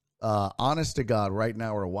 honest to God, right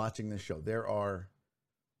now are watching this show? There are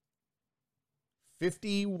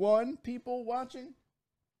 51 people watching.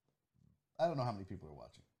 I don't know how many people are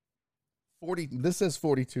watching. 40. This says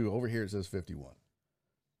 42. Over here it says 51.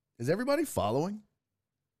 Is everybody following?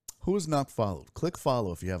 Who is not followed? Click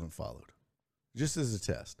follow if you haven't followed. Just as a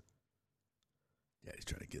test. Yeah, he's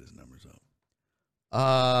trying to get his numbers up.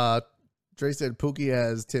 Trey said Pookie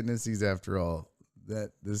has tendencies after all.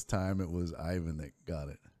 That this time it was Ivan that got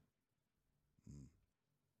it.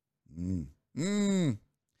 You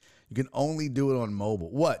can only do it on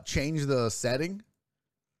mobile. What? Change the setting?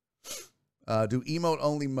 Do emote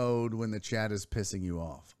only mode when the chat is pissing you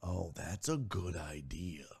off. Oh, that's a good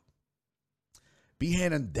idea.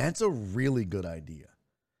 B-Hannon, that's a really good idea.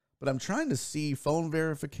 But I'm trying to see phone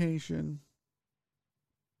verification.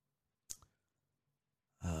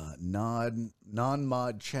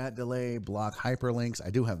 Non-mod chat delay, block hyperlinks.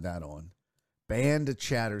 I do have that on. Banned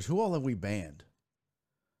chatters. Who all have we banned?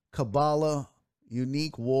 Kabbalah,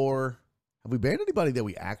 Unique War. Have we banned anybody that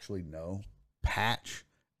we actually know? Patch.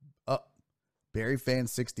 Barry Fan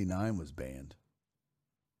 69 was banned.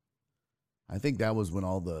 I think that was when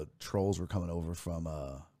all the trolls were coming over from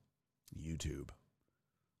YouTube.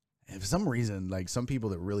 And for some reason, like some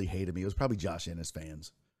people that really hated me, it was probably Josh Ennis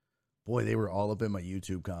fans. Boy, they were all up in my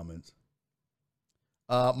YouTube comments.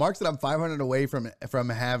 Mark said I'm 500 away from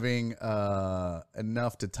having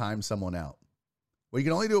enough to time someone out. Well, you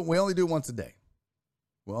can only do it. We only do it once a day.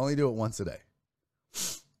 We'll only do it once a day.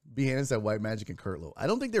 B. Hannon said White Magic and Kurtlow. I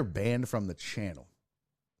don't think they're banned from the channel.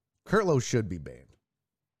 Kurtlow should be banned.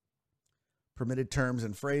 Permitted terms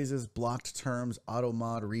and phrases, blocked terms, auto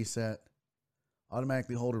mod reset,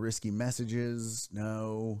 automatically hold risky messages.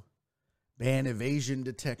 No. Ban evasion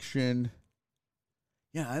detection.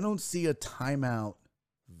 Yeah, I don't see a timeout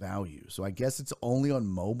value. So I guess it's only on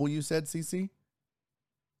mobile, you said, CC?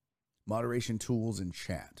 Moderation tools and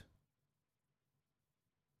chat.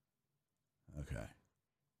 Okay.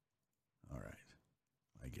 All right.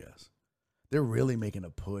 I guess. They're really making a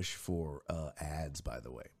push for ads, by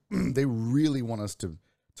the way. They really want us to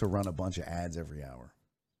run a bunch of ads every hour.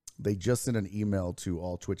 They just sent an email to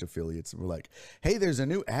all Twitch affiliates and were like, hey, there's a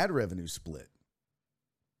new ad revenue split.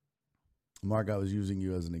 Mark, I was using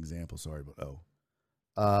you as an example. Sorry, but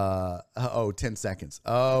 10 seconds.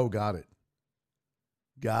 Oh, got it.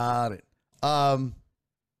 Got it. So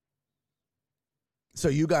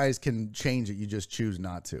you guys can change it. You just choose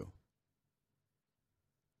not to.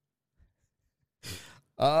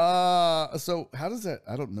 So how does that?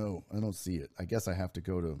 I don't know. I don't see it. I guess I have to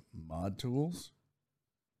go to mod tools.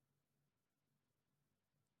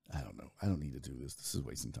 I don't know. I don't need to do this. This is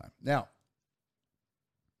wasting time. Now,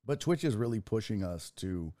 but Twitch is really pushing us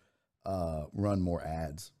to run more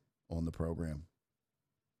ads on the program.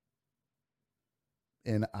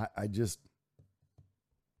 And I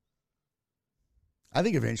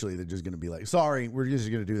think eventually they're just going to be like, sorry, we're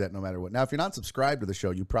just going to do that no matter what. Now, if you're not subscribed to the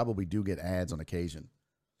show, you probably do get ads on occasion.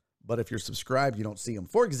 But if you're subscribed, you don't see them.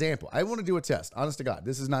 For example, I want to do a test. Honest to God,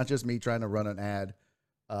 this is not just me trying to run an ad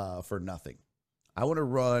for nothing. I want to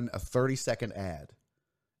run a 30-second ad,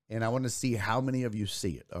 and I want to see how many of you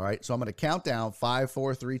see it. All right, so I'm going to count down 5,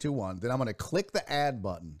 4, 3, 2, 1. Then I'm going to click the ad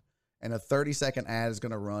button, and a 30-second ad is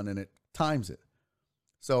going to run, and it times it.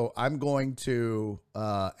 So I'm going to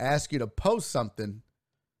ask you to post something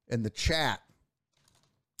in the chat,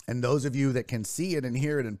 and those of you that can see it and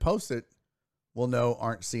hear it and post it will know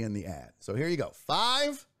aren't seeing the ad. So here you go.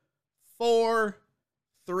 5, 4,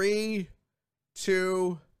 3,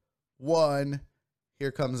 2, 1.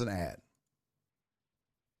 Here comes an ad.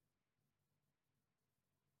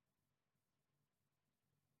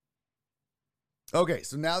 Okay,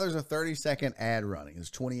 so now there's a 30-second ad running. There's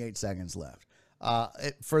 28 seconds left.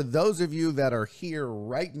 For those of you that are here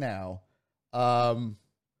right now,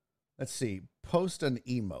 let's see. Post an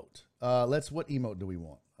emote. What emote do we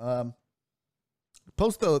want?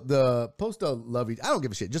 Post post a lovey. I don't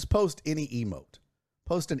give a shit. Just post any emote.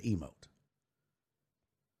 Post an emote.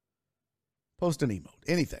 Post an emote.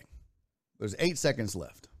 Anything. There's 8 seconds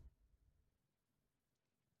left.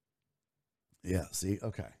 Yeah, see?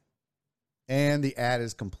 Okay. And the ad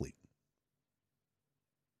is complete.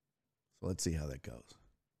 So let's see how that goes.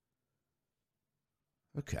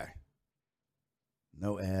 Okay.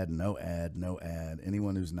 No ad, no ad, no ad.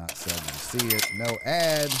 Anyone who's not subbed will see it. No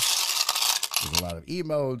ad. There's a lot of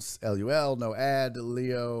emotes. LUL, no ad.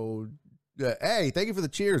 Leo. Hey, thank you for the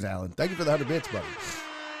cheers, Alan. Thank you for the 100 bits, buddy.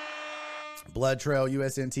 Blood Trail,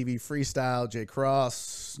 USN TV Freestyle, J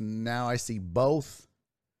Cross. Now I see both.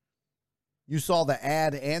 You saw the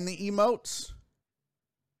ad and the emotes?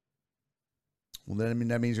 Well, then, I mean,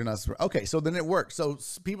 that means you're not. Okay, so then it works. So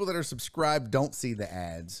people that are subscribed don't see the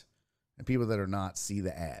ads, and people that are not see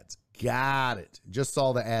the ads. Got it. Just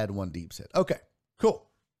saw the ad, One Deep said. Okay, cool.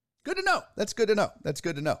 Good to know. That's good to know. That's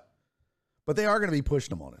good to know. But they are going to be pushing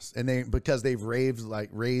them on us, and because they've raised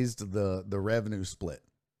the revenue split.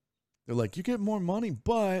 They're like, you get more money,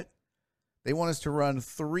 but they want us to run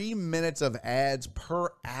 3 minutes of ads per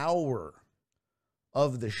hour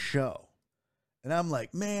of the show. And I'm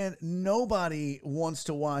like, man, nobody wants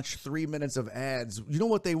to watch 3 minutes of ads. You know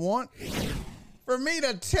what they want? For me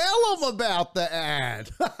to tell them about the ad.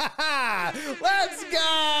 Let's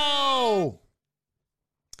go.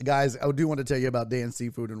 Guys, I do want to tell you about Dan's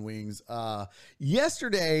Seafood and Wings.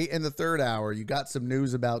 Yesterday in the third hour, you got some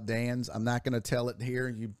news about Dan's. I'm not going to tell it here.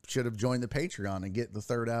 You should have joined the Patreon and get the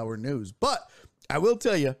third hour news. But I will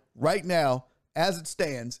tell you right now, as it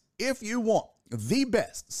stands, if you want the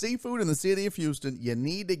best seafood in the city of Houston, you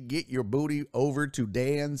need to get your booty over to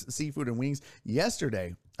Dan's Seafood and Wings.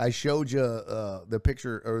 Yesterday, I showed you the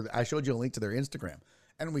picture, or I showed you a link to their Instagram,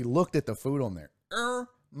 and we looked at the food on there.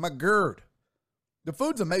 My gird. The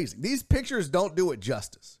food's amazing. These pictures don't do it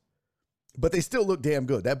justice, but they still look damn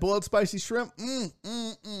good. That boiled spicy shrimp,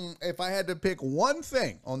 if I had to pick one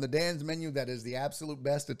thing on the Dan's menu that is the absolute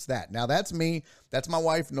best, it's that. Now, that's me. That's my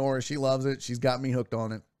wife, Nora. She loves it. She's got me hooked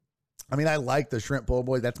on it. I mean, I like the shrimp po'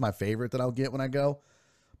 boy. That's my favorite that I'll get when I go,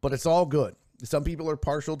 but it's all good. Some people are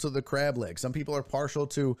partial to the crab leg. Some people are partial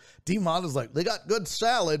to D-Mata's like, they got good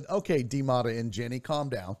salad. Okay, D-Mata and Jenny, calm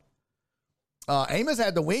down. Amos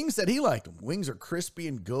had the wings, said he liked them. Wings are crispy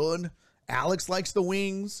and good. Alex likes the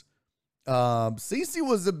wings. Cece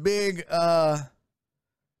was a big,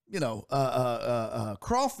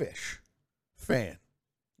 crawfish fan.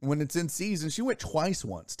 When it's in season, she went twice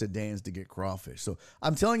once to Dan's to get crawfish. So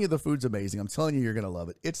I'm telling you, the food's amazing. I'm telling you, you're going to love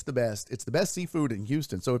it. It's the best. It's the best seafood in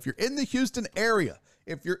Houston. So if you're in the Houston area,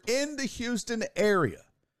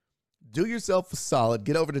 do yourself a solid.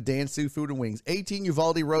 Get over to Dan's Seafood and Wings, 18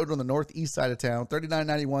 Uvalde Road on the northeast side of town,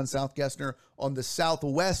 3991 South Gessner on the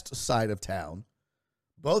southwest side of town.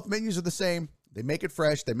 Both menus are the same. They make it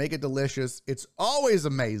fresh. They make it delicious. It's always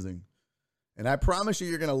amazing. And I promise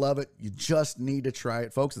you're going to love it. You just need to try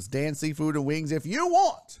it, folks. It's Dan's Seafood and Wings. If you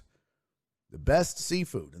want the best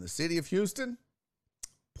seafood in the city of Houston,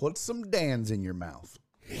 put some Dan's in your mouth.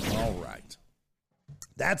 All right.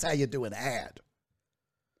 That's how you do an ad.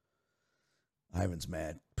 Ivan's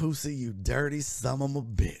mad. Pussy, you dirty son of a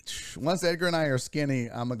bitch. Once Edgar and I are skinny,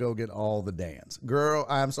 I'm going to go get all the Dan's. Girl,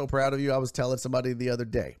 I'm so proud of you. I was telling somebody the other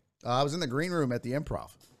day. I was in the green room at the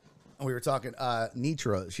Improv. And we were talking.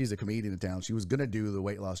 Nitra, she's a comedian in town. She was going to do the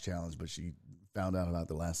weight loss challenge, but she found out about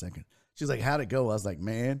the last second. She's like, how'd it go? I was like,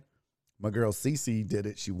 man, my girl Cece did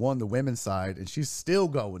it. She won the women's side, and she's still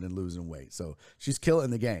going and losing weight. So she's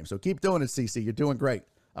killing the game. So keep doing it, Cece. You're doing great.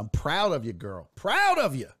 I'm proud of you, girl. Proud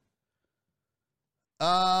of you.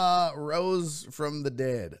 Rose from the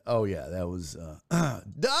Dead. Oh, yeah, that was,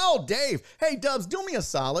 oh, Dave. Hey, Dubs, do me a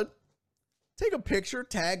solid. take a picture,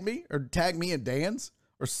 tag me and Dan's,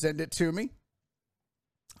 or send it to me.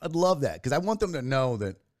 I'd love that because I want them to know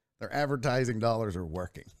that their advertising dollars are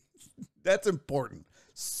working. That's important.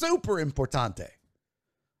 Super importante.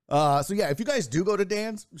 So yeah, if you guys do go to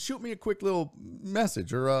Dan's, shoot me a quick little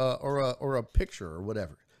message or a picture or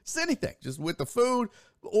whatever. Just anything, just with the food,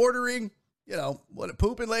 ordering,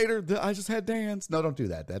 pooping later. I just had Dan's. No, don't do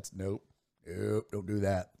that. Nope, don't do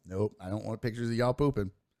that. Nope, I don't want pictures of y'all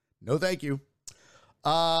pooping. No, thank you.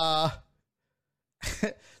 Cece,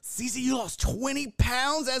 you lost 20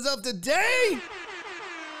 pounds as of today.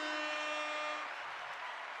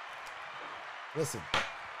 Listen.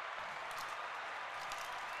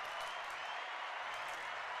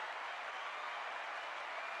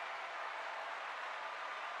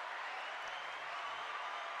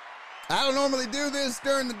 I don't normally do this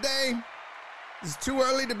during the day. It's too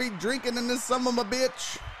early to be drinking in this son of a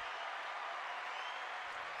bitch.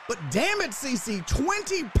 But damn it, Cece,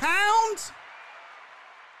 20 pounds?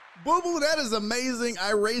 Boo-boo, that is amazing.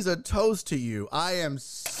 I raise a toast to you. I am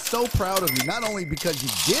so proud of you, not only because you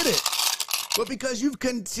did it, but because you've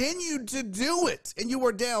continued to do it, and you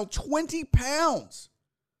are down 20 pounds.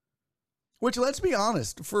 Which, let's be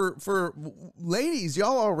honest, for ladies,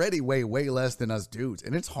 y'all already weigh way less than us dudes,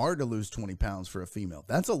 and it's hard to lose 20 pounds for a female.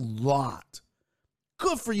 That's a lot.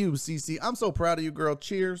 Good for you, Cece. I'm so proud of you, girl.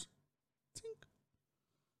 Cheers.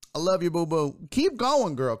 I love you, boo-boo. Keep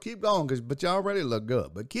going, girl. Keep going, but you already look good.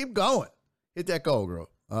 But keep going. Hit that goal, girl.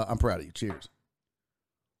 I'm proud of you. Cheers.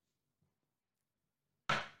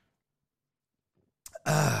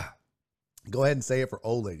 Go ahead and say it for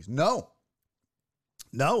old ladies. No.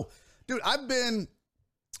 Dude, I've been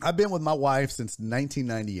with my wife since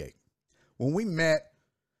 1998. When we met,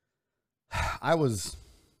 I was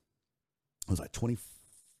like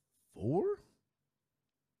 24?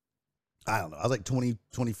 I don't know. I was like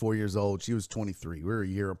 24 years old. She was 23. We were a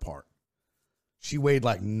year apart. She weighed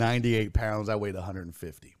like 98 pounds. I weighed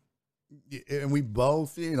 150. And we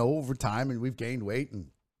both, over time, and we've gained weight.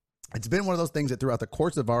 And it's been one of those things that throughout the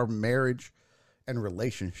course of our marriage and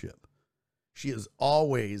relationship, she has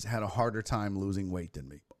always had a harder time losing weight than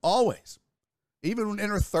me. Always. Even in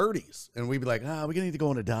her 30s. And we'd be like, we're going to need to go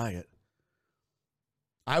on a diet.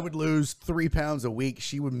 I would lose 3 pounds a week.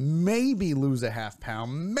 She would maybe lose a half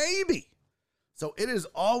pound. Maybe. So it is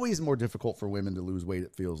always more difficult for women to lose weight,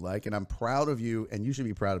 it feels like. And I'm proud of you, and you should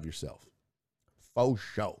be proud of yourself. Faux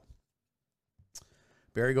show.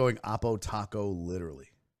 Barry going Oppo Taco, literally.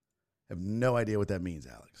 Have no idea what that means,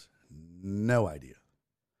 Alex. No idea.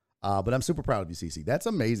 But I'm super proud of you, Cece. That's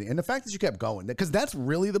amazing. And the fact that you kept going, because that's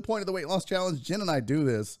really the point of the weight loss challenge. Jen and I do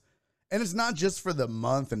this, and it's not just for the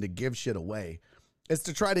month and to give shit away. It's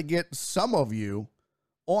to try to get some of you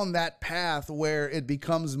on that path where it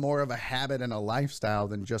becomes more of a habit and a lifestyle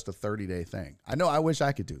than just a 30-day thing. I know I wish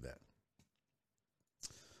I could do that.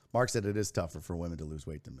 Mark said it is tougher for women to lose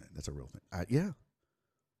weight than men. That's a real thing. Yeah.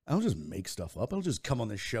 I don't just make stuff up. I don't just come on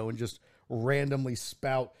this show and just randomly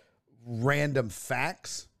spout random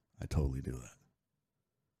facts. I totally do that.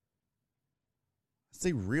 I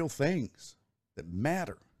say real things that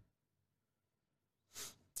matter.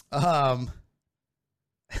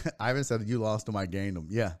 Ivan said you lost them, I gained them.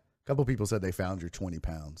 Yeah. A couple people said they found your 20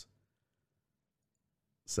 pounds.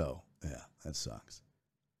 So, yeah, that sucks.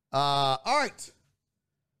 All right.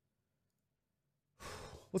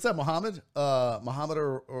 What's up, Muhammad?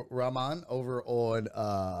 Muhammad Rahman over on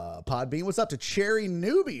Podbean. What's up to Cherry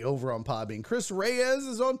Newbie over on Podbean? Chris Reyes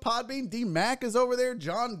is on Podbean. D Mac is over there.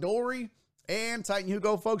 John Dory and Titan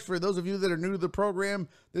Hugo. Folks, for those of you that are new to the program,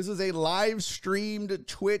 this is a live streamed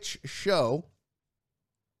Twitch show.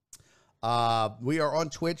 We are on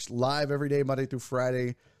Twitch live every day, Monday through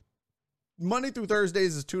Friday. Monday through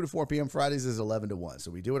Thursdays is 2 to 4 p.m. Fridays is 11 to 1. So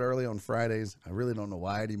we do it early on Fridays. I really don't know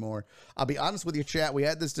why anymore. I'll be honest with you, chat. We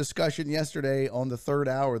had this discussion yesterday on the third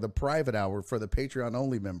hour, the private hour for the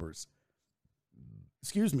Patreon-only members.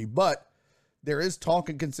 Excuse me. But there is talk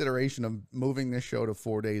and consideration of moving this show to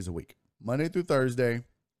 4 days a week. Monday through Thursday,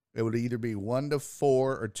 it would either be 1 to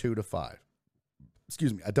 4 or 2 to 5.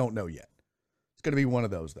 Excuse me. I don't know yet. It's going to be one of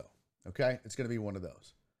those, though. Okay? It's going to be one of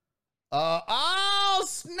those. Oh,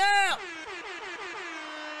 snap!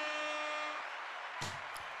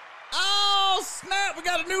 Oh, snap! We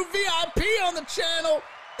got a new VIP on the channel.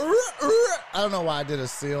 I don't know why I did a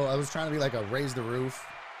seal. I was trying to be like a raise the roof.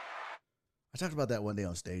 I talked about that one day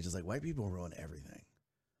on stage. It's like white people ruin everything.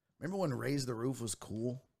 Remember when raise the roof was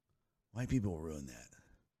cool? White people ruined that.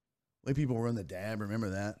 White people ruined the dab. Remember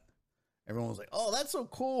that? Everyone was like, oh, that's so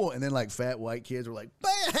cool. And then like fat white kids were like,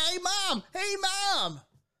 hey, mom, hey, mom.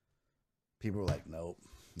 People were like, nope,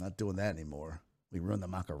 not doing that anymore. We ruined the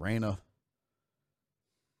Macarena.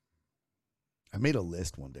 I made a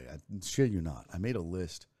list one day. I shit you not. I made a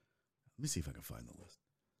list. Let me see if I can find the list.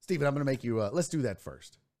 Steven, I'm going to make you, let's do that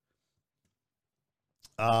first.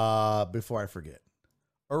 Before I forget.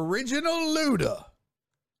 Original Luda.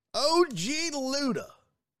 OG Luda.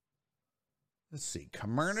 Let's see.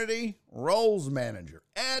 Community Roles Manager.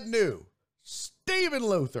 Add new. Steven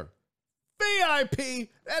Luther.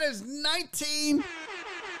 VIP. That is 19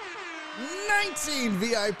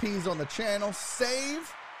 VIPs on the channel.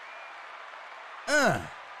 Save. My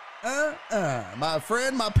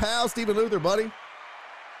friend, my pal, Steven Luther, buddy.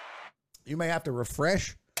 You may have to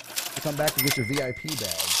refresh to come back and get your VIP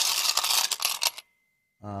badge.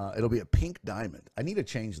 It'll be a pink diamond. I need to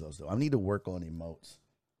change those, though. I need to work on emotes.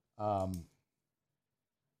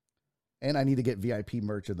 And I need to get VIP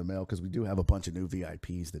merch in the mail because we do have a bunch of new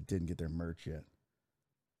VIPs that didn't get their merch yet.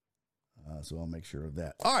 So I'll make sure of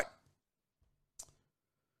that. All right.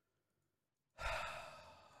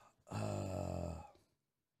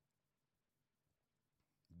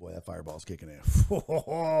 Boy, that fireball's kicking in.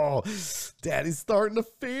 Oh, Daddy's starting to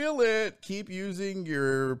feel it. Keep using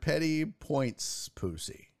your petty points,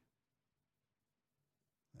 Pussy.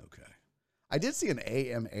 Okay. I did see an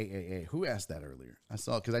AMAAA. Who asked that earlier? I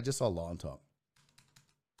saw it because I just saw Law and Talk.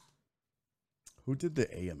 Who did the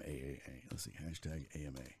AMAAA? Let's see. Hashtag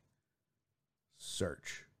AMA.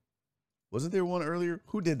 Search. Wasn't there one earlier?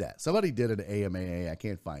 Who did that? Somebody did an AMAA. I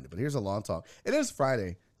can't find it, but here's a Law and Talk. It is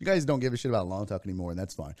Friday. You guys don't give a shit about Law and Talk anymore, and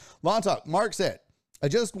that's fine. Law and Talk. Mark said, I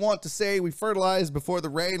just want to say we fertilized before the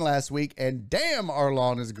rain last week, and damn, our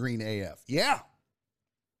lawn is green AF. Yeah.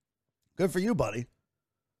 Good for you, buddy.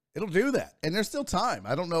 It'll do that. And there's still time.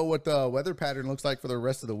 I don't know what the weather pattern looks like for the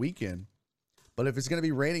rest of the weekend, but if it's going to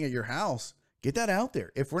be raining at your house, get that out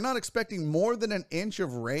there. If we're not expecting more than an inch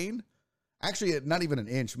of rain, actually not even an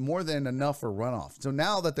inch, more than enough for runoff. So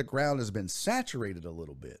now that the ground has been saturated a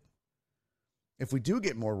little bit, if we do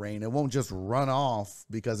get more rain, it won't just run off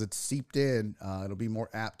because it's seeped in. It'll be more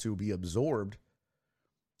apt to be absorbed.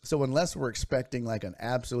 So unless we're expecting like an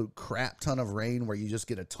absolute crap ton of rain where you just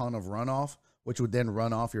get a ton of runoff, which would then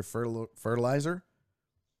run off your fertilizer,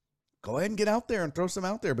 go ahead and get out there and throw some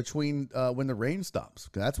out there between when the rain stops.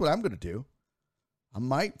 That's what I'm going to do. I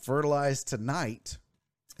might fertilize tonight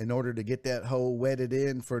in order to get that hole wetted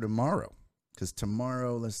in for tomorrow. Because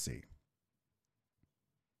tomorrow, let's see.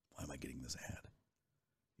 Why am I getting this ad?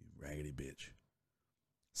 You raggedy bitch.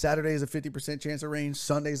 Saturday is a 50% chance of rain.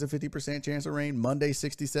 Sunday is a 50% chance of rain. Monday,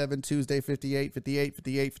 67. Tuesday, 58, 58,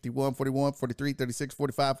 58, 51, 41, 43, 36,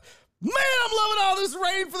 45. Man, I'm loving all this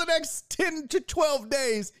rain for the next 10 to 12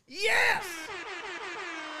 days. Yes!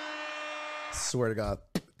 Swear to God,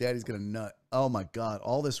 Daddy's going to nut. Oh, my God.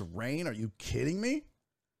 All this rain? Are you kidding me?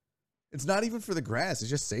 It's not even for the grass. It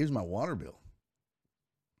just saves my water bill.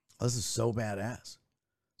 This is so badass.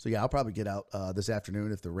 So, yeah, I'll probably get out this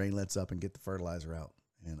afternoon if the rain lets up and get the fertilizer out.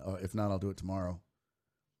 And if not, I'll do it tomorrow.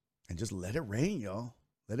 And just let it rain, y'all.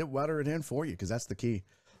 Let it water it in for you, because that's the key.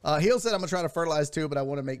 Heel said I'm going to try to fertilize too, but I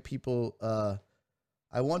want to make people,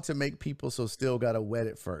 so still got to wet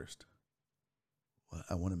it first. What?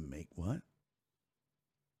 I want to make what?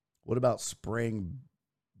 What about spraying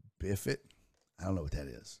Biffit? I don't know what that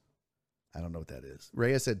is.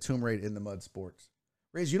 Reyes said Tomb Raid in the mud sports.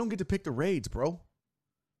 Reyes, you don't get to pick the raids, bro.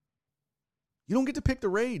 You don't get to pick the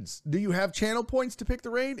raids. Do you have channel points to pick the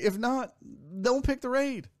raid? If not, don't pick the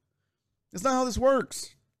raid. That's not how this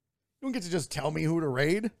works. You don't get to just tell me who to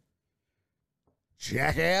raid.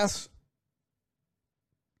 Jackass.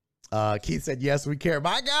 Keith said, yes, we care.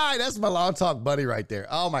 My guy, that's my Long Talk buddy right there.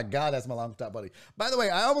 Oh, my God, that's my Long Talk buddy. By the way,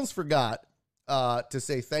 I almost forgot to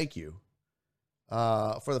say thank you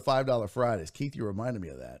for the $5 Fridays. Keith, you reminded me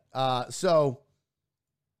of that. So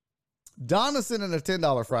Donna sent in a $10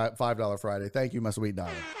 $5 Friday. Thank you, my sweet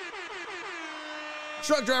Donna.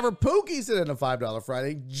 Truck driver Pookie sent in a $5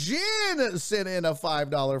 Friday. Jen sent in a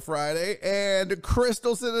 $5 Friday. And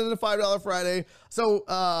Crystal sent in a $5 Friday. So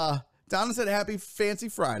Donna said, happy fancy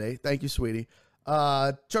Friday. Thank you, sweetie.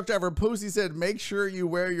 Truck driver Pussy said, make sure you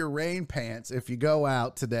wear your rain pants if you go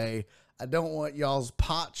out today. I don't want y'all's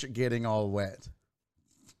potch getting all wet.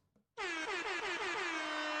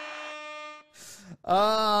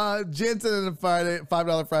 Jensen in a Friday,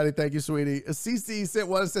 $5 Friday. Thank you, sweetie. CC sent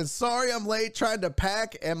one and said, sorry, I'm late trying to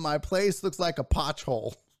pack and my place looks like a potch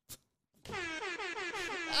hole.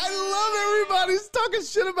 I love everybody's talking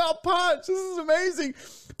shit about potch. This is amazing.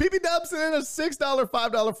 PB Dub sent in a $6,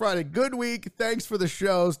 $5 Friday. Good week. Thanks for the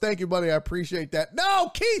shows. Thank you, buddy. I appreciate that. No,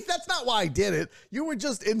 Keith, that's not why I did it. You were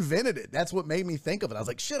just invented it. That's what made me think of it. I was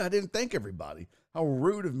like, shit, I didn't thank everybody. How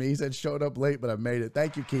rude of me. He said showed up late, but I made it.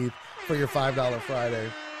 Thank you, Keith, for your $5 Friday.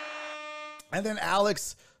 And then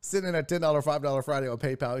Alex Send in a $10, $5 Friday on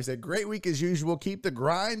PayPal. He said, great week as usual. Keep the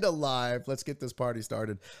grind alive. Let's get this party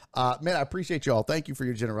started. Man, I appreciate y'all. Thank you for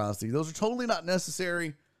your generosity. Those are totally not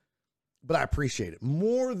necessary, but I appreciate it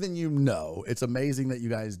more than you know. It's amazing that you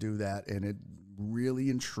guys do that, and it really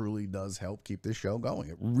and truly does help keep this show going.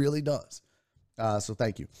 It really does. So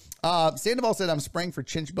thank you. Sandoval said, I'm spraying for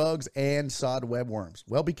chinch bugs and sod webworms.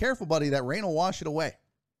 Well, be careful, buddy. That rain will wash it away.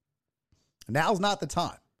 Now's not the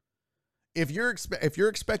time. If you're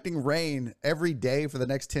expecting rain every day for the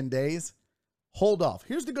next 10 days, hold off.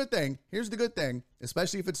 Here's the good thing.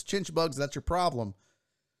 Especially if it's chinch bugs, that's your problem.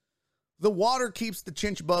 The water keeps the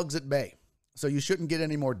chinch bugs at bay, so you shouldn't get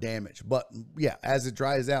any more damage. But yeah, as it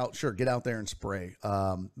dries out, sure, get out there and spray.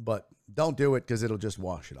 But don't do it because it'll just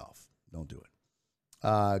wash it off. Don't do it.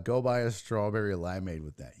 Go buy a strawberry limeade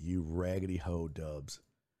with that. You raggedy hoe, Dubs.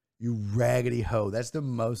 You raggedy hoe. That's the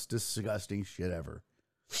most disgusting shit ever.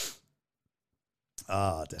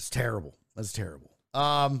 That's terrible. That's terrible.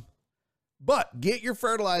 But get your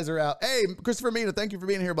fertilizer out. Hey, Christopher Mina, thank you for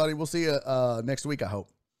being here, buddy. We'll see you next week, I hope.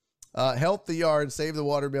 Help the yard, save the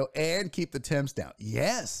water bill, and keep the temps down.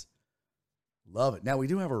 Yes. Love it. Now, we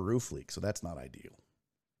do have a roof leak, so that's not ideal.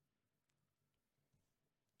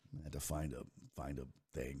 I had to find a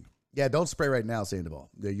thing. Yeah, don't spray right now, Sandoval.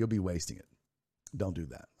 You'll be wasting it. Don't do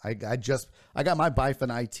that. I got my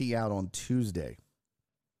Bifin IT out on Tuesday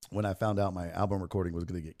when I found out my album recording was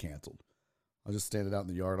going to get canceled. I was just standing out in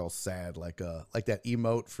the yard all sad, like that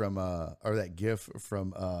emote from or that gif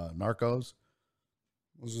from Narcos.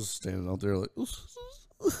 I was just standing out there like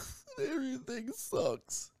everything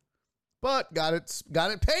sucks. But got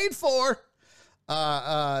it paid for.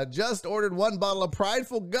 Just ordered 1 bottle of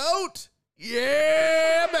Prideful Goat.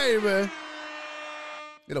 Yeah, baby.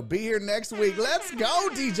 It'll be here next week. Let's go,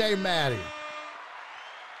 DJ Maddie.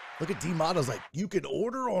 Look at D-Motto's like, you can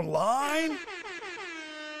order online?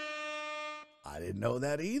 I didn't know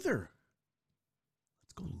that either.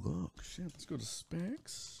 Let's go look. Shit, let's go to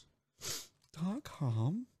specs.com.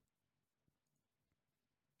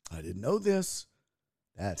 I didn't know this.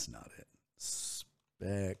 That's not it.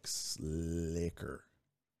 Specs Liquor.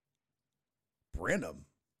 Brenham.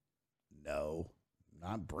 No,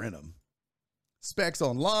 not Brenham. Specs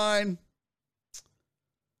Online.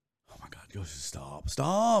 Oh my God, go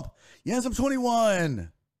stop. Yes, I'm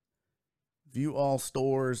 21. View all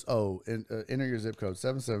stores. Oh, and enter your zip code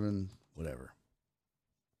 77 whatever.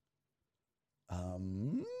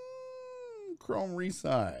 Chrome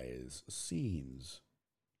resize scenes.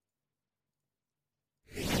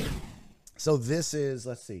 So this is,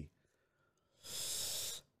 let's see.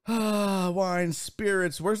 Wine,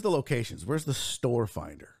 spirits. Where's the locations? Where's the store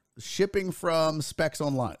finder? Shipping from Specs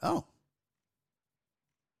Online. Oh.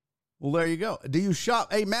 Well, there you go. Do you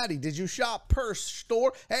shop? Hey, Maddie, did you shop per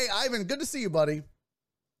store? Hey, Ivan, good to see you, buddy.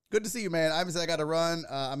 Good to see you, man. Ivan said I got to run.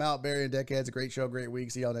 I'm out burying Deckheads. A great show, great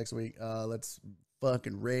week. See y'all next week. Let's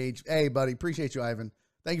fucking rage. Hey, buddy, appreciate you, Ivan.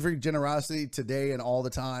 Thank you for your generosity today and all the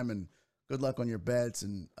time, and good luck on your bets,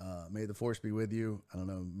 and may the force be with you. I don't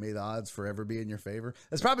know. May the odds forever be in your favor.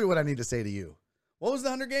 That's probably what I need to say to you. What was the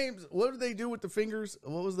Hunger Games? What did they do with the fingers?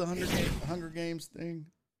 What was the Hunger Games thing?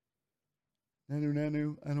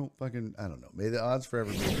 Nanu. I don't know. May the odds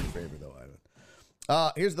forever be in your favor, though, Ivan.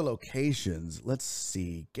 Here's the locations. Let's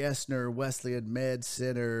see. Gessner, Wesleyan Med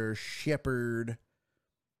Center, Shepherd,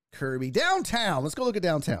 Kirby. Downtown. Let's go look at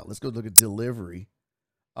downtown. Let's go look at delivery.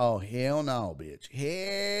 Oh, hell no, bitch.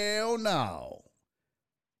 Hell no.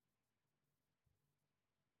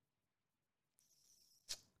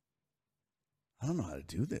 I don't know how to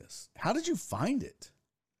do this. How did you find it?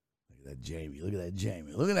 Look at that Jamie. Look at that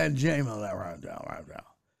Jamie. Look at that Jamie on that right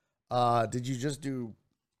now. Did you just do,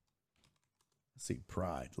 let's see,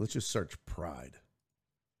 Pride. Let's just search Pride.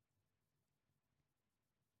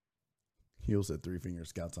 Heel said 3 Finger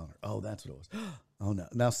Scouts Honor. Oh, that's what it was. Oh, no.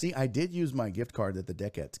 Now, see, I did use my gift card that the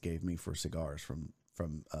Deckettes gave me for cigars from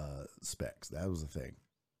Specs. That was the thing.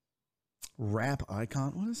 Wrap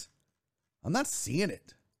icon. What is? I'm not seeing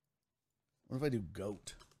it. What if I do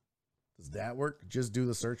goat? Does that work? Just do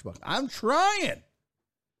the search button. I'm trying.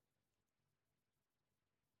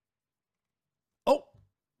 Oh,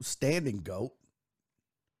 standing goat.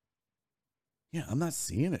 Yeah, I'm not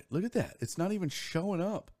seeing it. Look at that. It's not even showing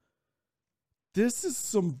up. This is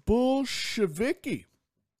some bullshiviki.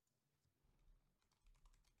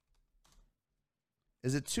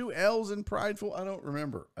 Is it 2 L's in Prideful? I don't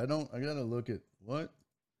remember. I gotta look at what?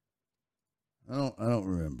 I don't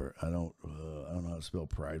remember. I don't know how to spell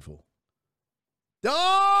Prideful.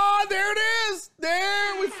 Oh, there it is.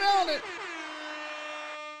 There, we found it.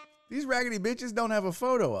 These raggedy bitches don't have a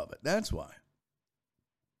photo of it. That's why.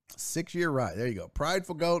 6-year ride. There you go.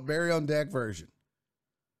 Prideful Goat, Barry on Deck version.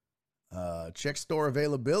 Check store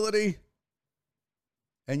availability.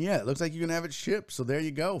 And yeah, it looks like you can have it shipped. So there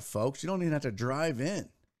you go, folks. You don't even have to drive in.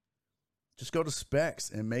 Just go to Specs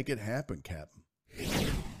and make it happen, Captain.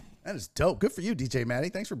 That is dope. Good for you, DJ Matty.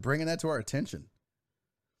 Thanks for bringing that to our attention.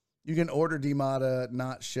 You can order DMATA,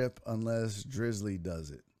 not ship unless Drizzly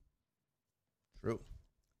does it. True.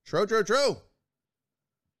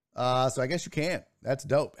 So I guess you can. That's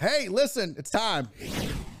dope. Hey, listen, it's time. Boy,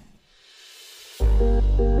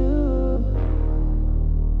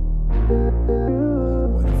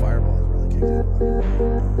 the fireball has really kicked in.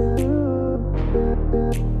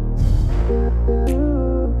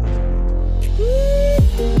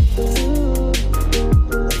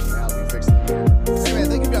 Hey man,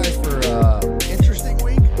 thank you guys for interesting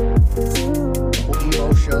week. Couple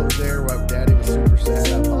emo shows there where Daddy was super sad. I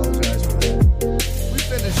apologize for that. We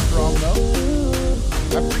finished strong though.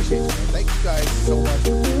 I appreciate you, man. Thank you guys so much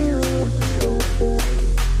for being here, supporting the show.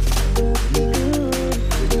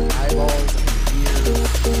 With your eyeballs and your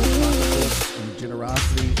ears, and your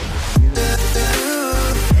generosity, and your community.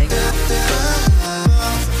 Hanging out with each other.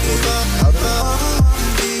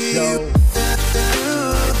 Show.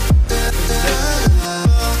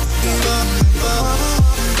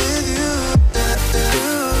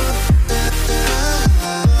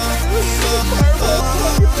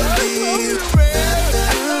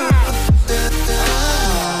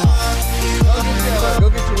 Go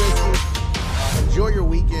get your whiskey. Enjoy your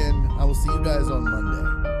weekend. I will see you guys on Monday.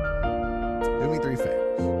 Do me 3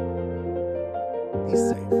 favors. Be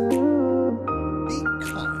safe. Be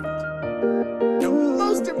kind. And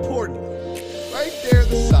most importantly, right there,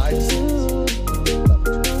 the side seats.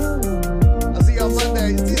 I'll see you on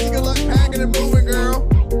Monday. Cece, good luck packing and moving, girl.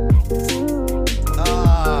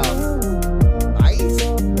 Ice.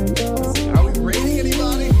 Are we rating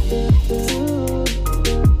anybody?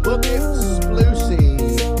 Look at Sploosy.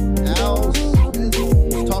 Al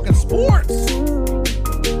Smizzle's talking sports.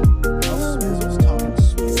 Al Smizzle's talking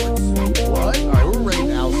sports. What? All right, we're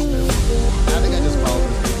rating Al Smizzle. I think I just followed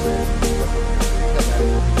this dude.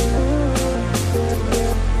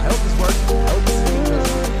 I hope this works. I hope this is English.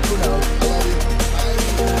 Who knows? I love you.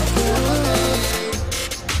 Bye.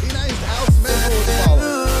 Be nice. Al Smizzle is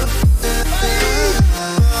following.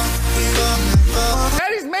 Bye.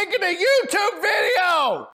 Daddy's making a YouTube video.